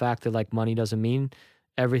point on the fact that like money doesn't mean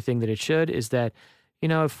everything that it should, is that,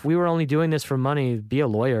 if we were only doing this for money, be a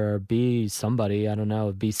lawyer or be somebody, I don't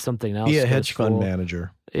know, be something else. Be a hedge fund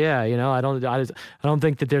manager. Yeah, I don't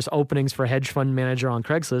think that there's openings for hedge fund manager on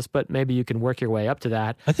Craigslist, but maybe you can work your way up to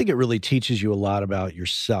that. I think it really teaches you a lot about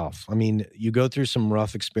yourself. I mean, you go through some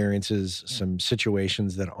rough experiences, some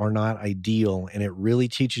situations that are not ideal, and it really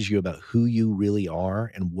teaches you about who you really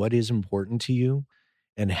are and what is important to you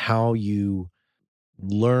and how you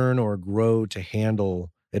learn or grow to handle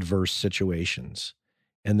adverse situations.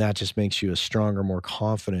 And that just makes you a stronger, more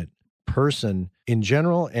confident person in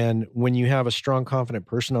general. And when you have a strong, confident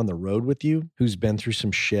person on the road with you who's been through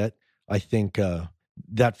some shit, I think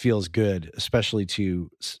that feels good, especially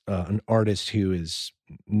to an artist who is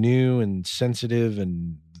new and sensitive,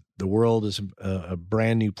 and the world is a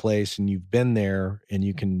brand new place, and you've been there, and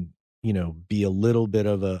you can, be a little bit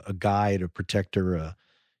of a guide, a protector,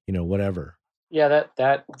 whatever. Yeah,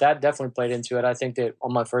 that definitely played into it. I think that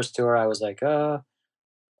on my first tour, I was like,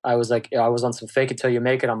 I was on some fake it till you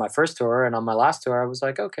make it on my first tour, and on my last tour, I was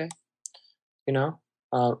like, okay, you know,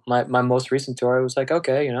 my most recent tour, I was like,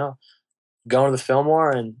 okay, go to the Fillmore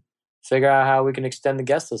and figure out how we can extend the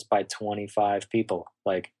guest list by 25 people.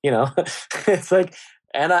 Like, it's like,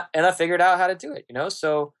 and I figured out how to do it,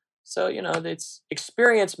 so, it's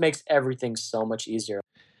experience makes everything so much easier.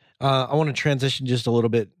 I want to transition just a little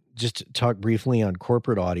bit, just to talk briefly on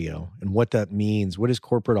corporate audio and what that means. What is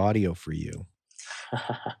corporate audio for you?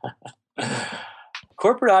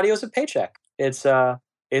 Corporate audio is a paycheck. It's the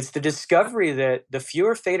discovery that the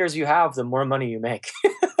fewer faders you have, the more money you make.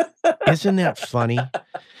 Isn't that funny?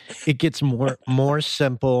 It gets more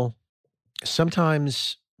simple.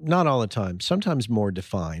 Sometimes, not all the time, sometimes more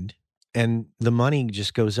defined, and the money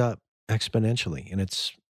just goes up exponentially, and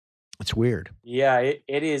it's weird. Yeah,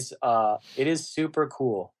 it is super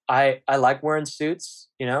cool. I like wearing suits,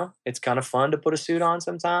 it's kind of fun to put a suit on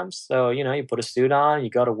sometimes. So, you put a suit on, you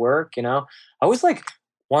go to work, I always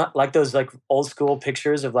want those old school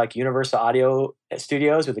pictures of Universal Audio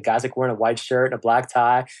Studios with the guys wearing a white shirt and a black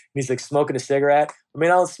tie, and he's smoking a cigarette. I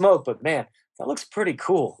mean, I don't smoke, but man, that looks pretty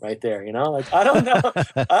cool right there, I don't know.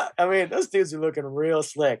 I mean, those dudes are looking real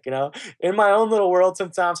slick, In my own little world,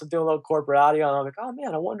 sometimes I'm doing a little corporate audio, and I'm like, oh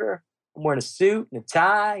man, I wonder. I'm wearing a suit and a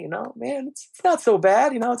tie, man, it's not so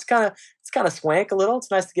bad, it's kind of swank a little.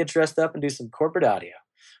 It's nice to get dressed up and do some corporate audio.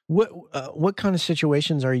 What kind of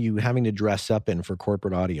situations are you having to dress up in for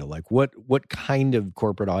corporate audio? Like what kind of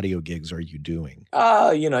corporate audio gigs are you doing?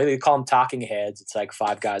 They call them talking heads. It's like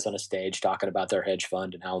 5 guys on a stage talking about their hedge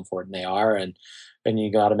fund and how important they are, and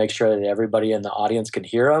you got to make sure that everybody in the audience can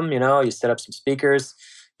hear them. You set up some speakers.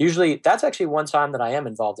 Usually, that's actually one time that I am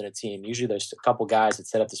involved in a team. Usually, there's a couple guys that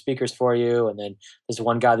set up the speakers for you, and then there's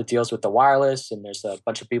one guy that deals with the wireless, and there's a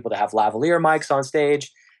bunch of people that have lavalier mics on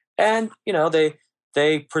stage, and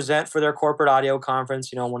they present for their corporate audio conference.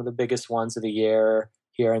 One of the biggest ones of the year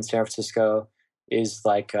here in San Francisco is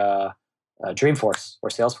Dreamforce or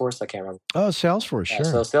Salesforce. I can't remember. Oh, Salesforce, sure.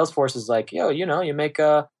 So Salesforce is you make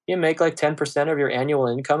 10% of your annual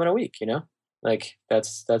income in a week.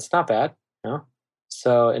 That's not bad.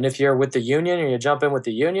 So, and if you're with the union and you jump in with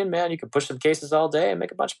the union, man, you can push some cases all day and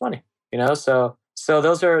make a bunch of money, So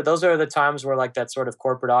those are the times where that sort of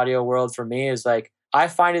corporate audio world for me is I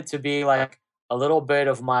find it to be a little bit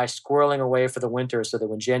of my squirreling away for the winter so that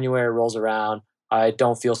when January rolls around, I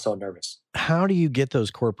don't feel so nervous. How do you get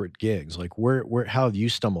those corporate gigs? How have you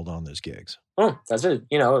stumbled on those gigs? That's a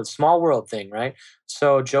small world thing, right?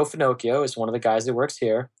 So Joe Finocchio is one of the guys that works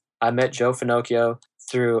here. I met Joe Finocchio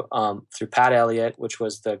through Pat Elliott, which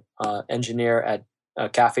was the engineer at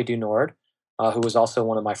Cafe du Nord, who was also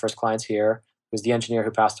one of my first clients here. He was the engineer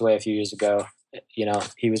who passed away a few years ago.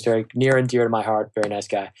 He was very near and dear to my heart, very nice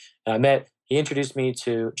guy. And he introduced me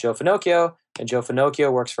to Joe Finocchio, and Joe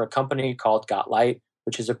Finocchio works for a company called Got Light,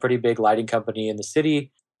 which is a pretty big lighting company in the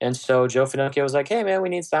city. And so Joe Finocchio was like, hey man, we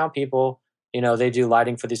need sound people. They do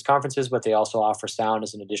lighting for these conferences, but they also offer sound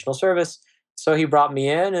as an additional service. So he brought me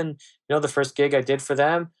in, and the first gig I did for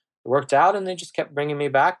them worked out, and they just kept bringing me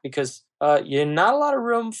back because you're not a lot of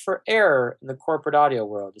room for error in the corporate audio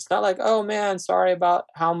world. It's not like, oh man, sorry about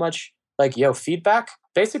how much feedback.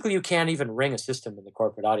 Basically, you can't even ring a system in the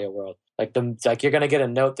corporate audio world. You're gonna get a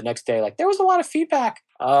note the next day, there was a lot of feedback.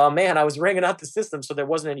 Oh man, I was ringing out the system, so there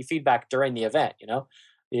wasn't any feedback during the event.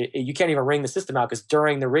 You can't even ring the system out because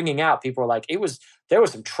during the ringing out, people were like, there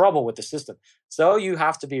was some trouble with the system. So you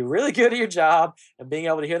have to be really good at your job and being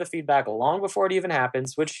able to hear the feedback long before it even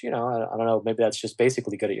happens, which, I don't know, maybe that's just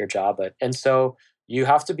basically good at your job. And so you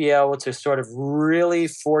have to be able to sort of really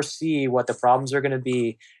foresee what the problems are going to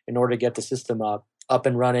be in order to get the system up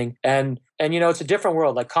and running. And it's a different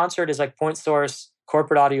world. Concert is point source,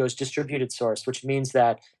 corporate audio is distributed source, which means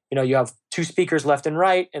that you have 2 speakers left and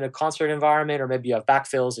right in a concert environment, or maybe you have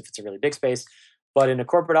backfills if it's a really big space. But in a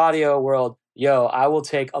corporate audio world, I will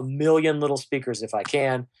take 1 million little speakers if I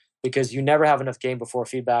can, because you never have enough gain before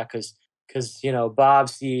feedback because Bob,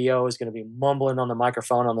 CEO, is going to be mumbling on the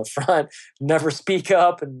microphone on the front, never speak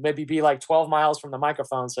up, and maybe be 12 miles from the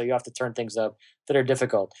microphone. So you have to turn things up that are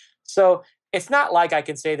difficult. So it's not like I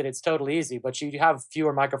can say that it's totally easy, but you have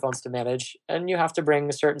fewer microphones to manage, and you have to bring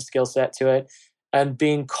a certain skill set to it. And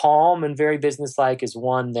being calm and very businesslike is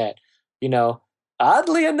one that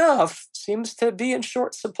oddly enough, seems to be in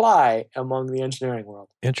short supply among the engineering world.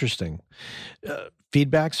 Interesting.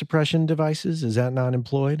 Feedback suppression devices, is that not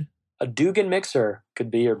employed? A Dugan mixer could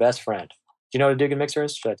be your best friend. Do you know what a Dugan mixer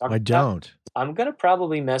is? Should I talk about I don't. that? I'm going to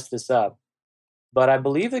probably mess this up, but I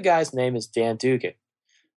believe the guy's name is Dan Dugan.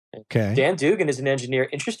 Okay. Dan Dugan is an engineer,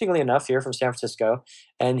 interestingly enough, here from San Francisco,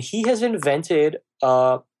 and he has invented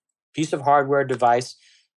a piece of hardware device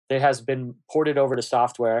that has been ported over to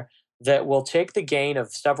software that will take the gain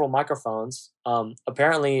of several microphones.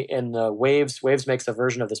 Apparently, in the Waves makes a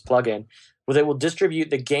version of this plugin where they will distribute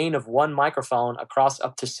the gain of one microphone across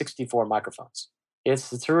up to 64 microphones.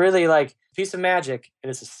 It's really like a piece of magic, and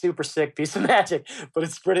it's a super sick piece of magic, but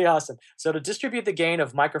it's pretty awesome. So to distribute the gain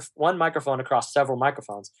of one microphone across several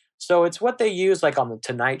microphones. So it's what they use like on the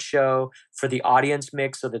Tonight Show for the audience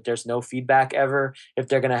mix so that there's no feedback ever. If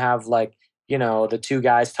they're going to have like, the two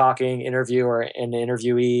guys talking, interviewer and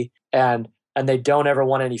interviewee, and they don't ever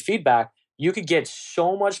want any feedback, you could get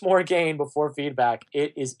so much more gain before feedback.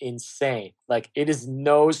 It is insane. Like it is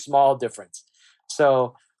no small difference.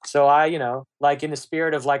 So I, like in the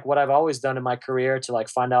spirit of like what I've always done in my career to like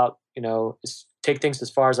find out, take things as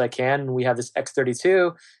far as I can. We have this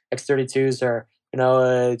X32. X32s are,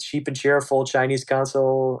 a cheap and cheerful Chinese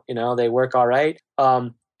console. They work all right.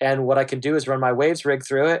 And what I can do is run my Waves rig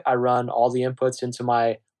through it. I run all the inputs into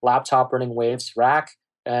my laptop running Waves rack.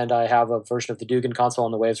 And I have a version of the Dugan console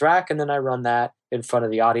on the Waves rack. And then I run that in front of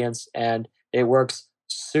the audience. And it works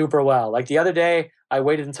super well. Like the other day, I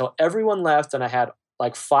waited until everyone left and I had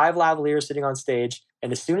like 5 lavaliers sitting on stage.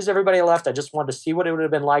 And as soon as everybody left, I just wanted to see what it would have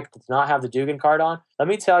been like to not have the Dugan card on. Let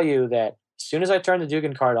me tell you that as soon as I turned the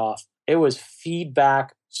Dugan card off, it was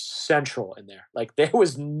feedback central in there. Like there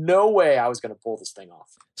was no way I was going to pull this thing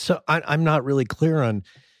off. So I'm not really clear on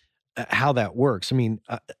how that works. I mean,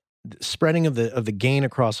 spreading of the gain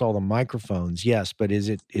across all the microphones, yes, but is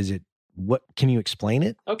it what? Can you explain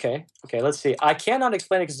it? Okay, let's see. I cannot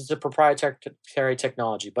explain it because it's a proprietary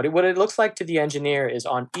technology, but what it looks like to the engineer is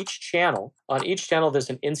on each channel there's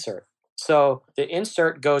an insert. So the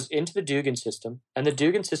insert goes into the Dugan system, and the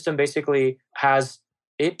Dugan system basically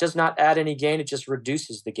it does not add any gain, it just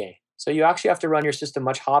reduces the gain. So you actually have to run your system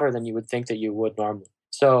much hotter than you would think that you would normally.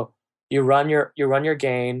 So you run your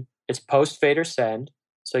gain, it's post fader send.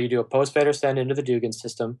 So you do a post fader send into the Dugan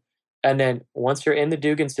system. And then once you're in the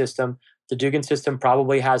Dugan system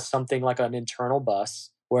probably has something like an internal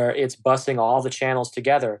bus where it's busing all the channels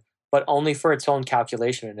together, but only for its own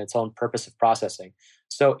calculation and its own purpose of processing.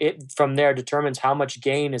 So it from there determines how much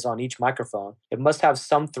gain is on each microphone. It must have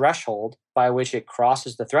some threshold by which it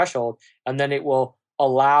crosses the threshold, and then it will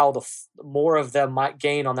allow more of the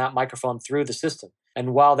gain on that microphone through the system.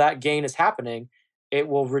 And while that gain is happening, it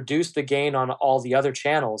will reduce the gain on all the other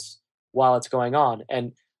channels while it's going on.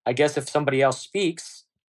 And I guess if somebody else speaks,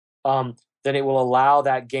 then it will allow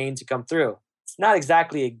that gain to come through. It's not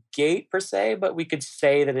exactly a gate per se, but we could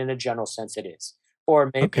say that in a general sense it is. Or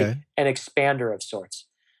maybe an expander of sorts.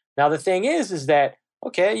 Now the thing is that,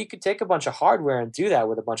 okay, you could take a bunch of hardware and do that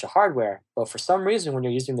with a bunch of hardware, but for some reason when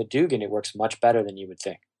you're using the Dugan, it works much better than you would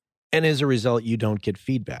think. And as a result, you don't get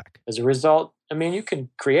feedback. As a result, I mean, you can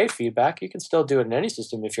create feedback. You can still do it in any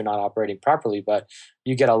system if you're not operating properly, but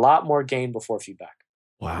you get a lot more gain before feedback.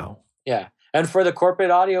 Wow. Yeah. And for the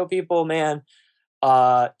corporate audio people, man,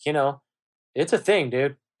 it's a thing,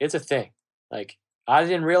 dude. It's a thing. Like, I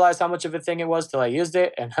didn't realize how much of a thing it was till I used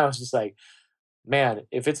it. And I was just like, man,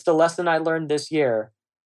 if it's the lesson I learned this year,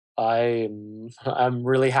 I'm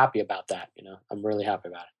really happy about that. I'm really happy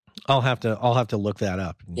about it. I'll have to look that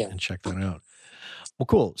up and check that out. Well,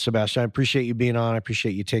 cool. Sebastian, I appreciate you being on. I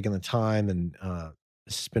appreciate you taking the time. And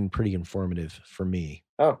this has been pretty informative for me.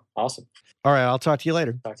 Oh, awesome. All right. I'll talk to you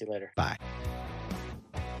later. Talk to you later. Bye.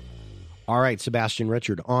 All right, Sebastian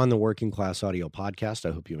Richard on the Working Class Audio Podcast.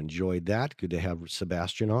 I hope you enjoyed that. Good to have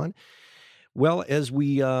Sebastian on. Well, as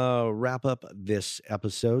we wrap up this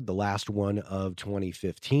episode, the last one of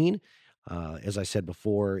 2015, as I said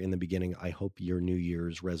before in the beginning, I hope your New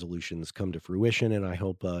Year's resolutions come to fruition, and I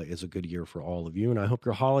hope it's a good year for all of you, and I hope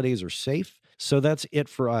your holidays are safe. So that's it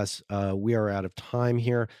for us. We are out of time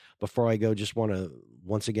here. Before I go, just want to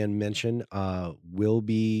once again mention we'll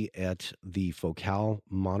be at the Focal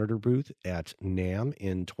Monitor booth at NAMM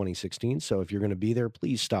in 2016. So if you're going to be there,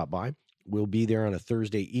 please stop by. We'll be there on a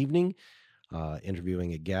Thursday evening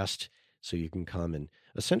interviewing a guest, so you can come and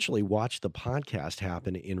essentially watch the podcast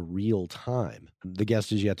happen in real time. The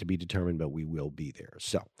guest is yet to be determined, but we will be there.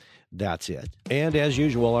 So that's it. And as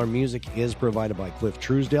usual, our music is provided by Cliff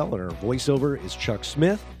Truesdale, and our voiceover is Chuck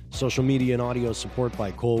Smith. Social media and audio support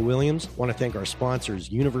by Cole Williams. I want to thank our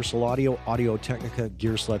sponsors, Universal Audio, Audio-Technica,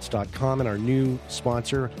 Gearslutz.com, and our new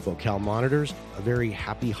sponsor, Focal Monitors. A very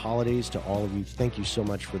happy holidays to all of you. Thank you so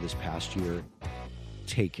much for this past year.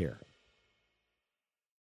 Take care.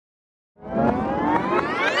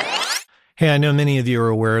 Hey, I know many of you are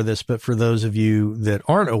aware of this, but for those of you that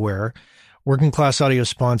aren't aware, Working Class Audio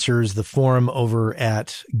sponsors the forum over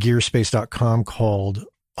at gearspace.com called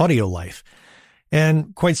Audio Life.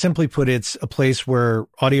 And quite simply put, it's a place where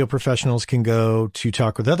audio professionals can go to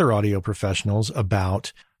talk with other audio professionals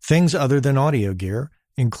about things other than audio gear,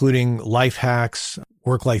 including life hacks,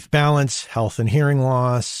 work-life balance, health and hearing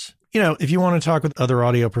loss. You know, if you want to talk with other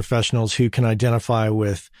audio professionals who can identify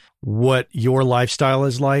with what your lifestyle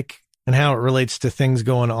is like and how it relates to things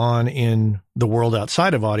going on in the world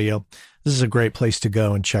outside of audio, this is a great place to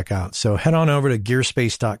go and check out. So head on over to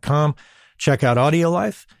gearspace.com, check out Audio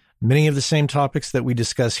Life. Many of the same topics that we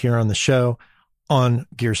discuss here on the show on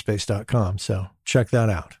gearspace.com. So check that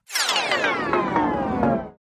out.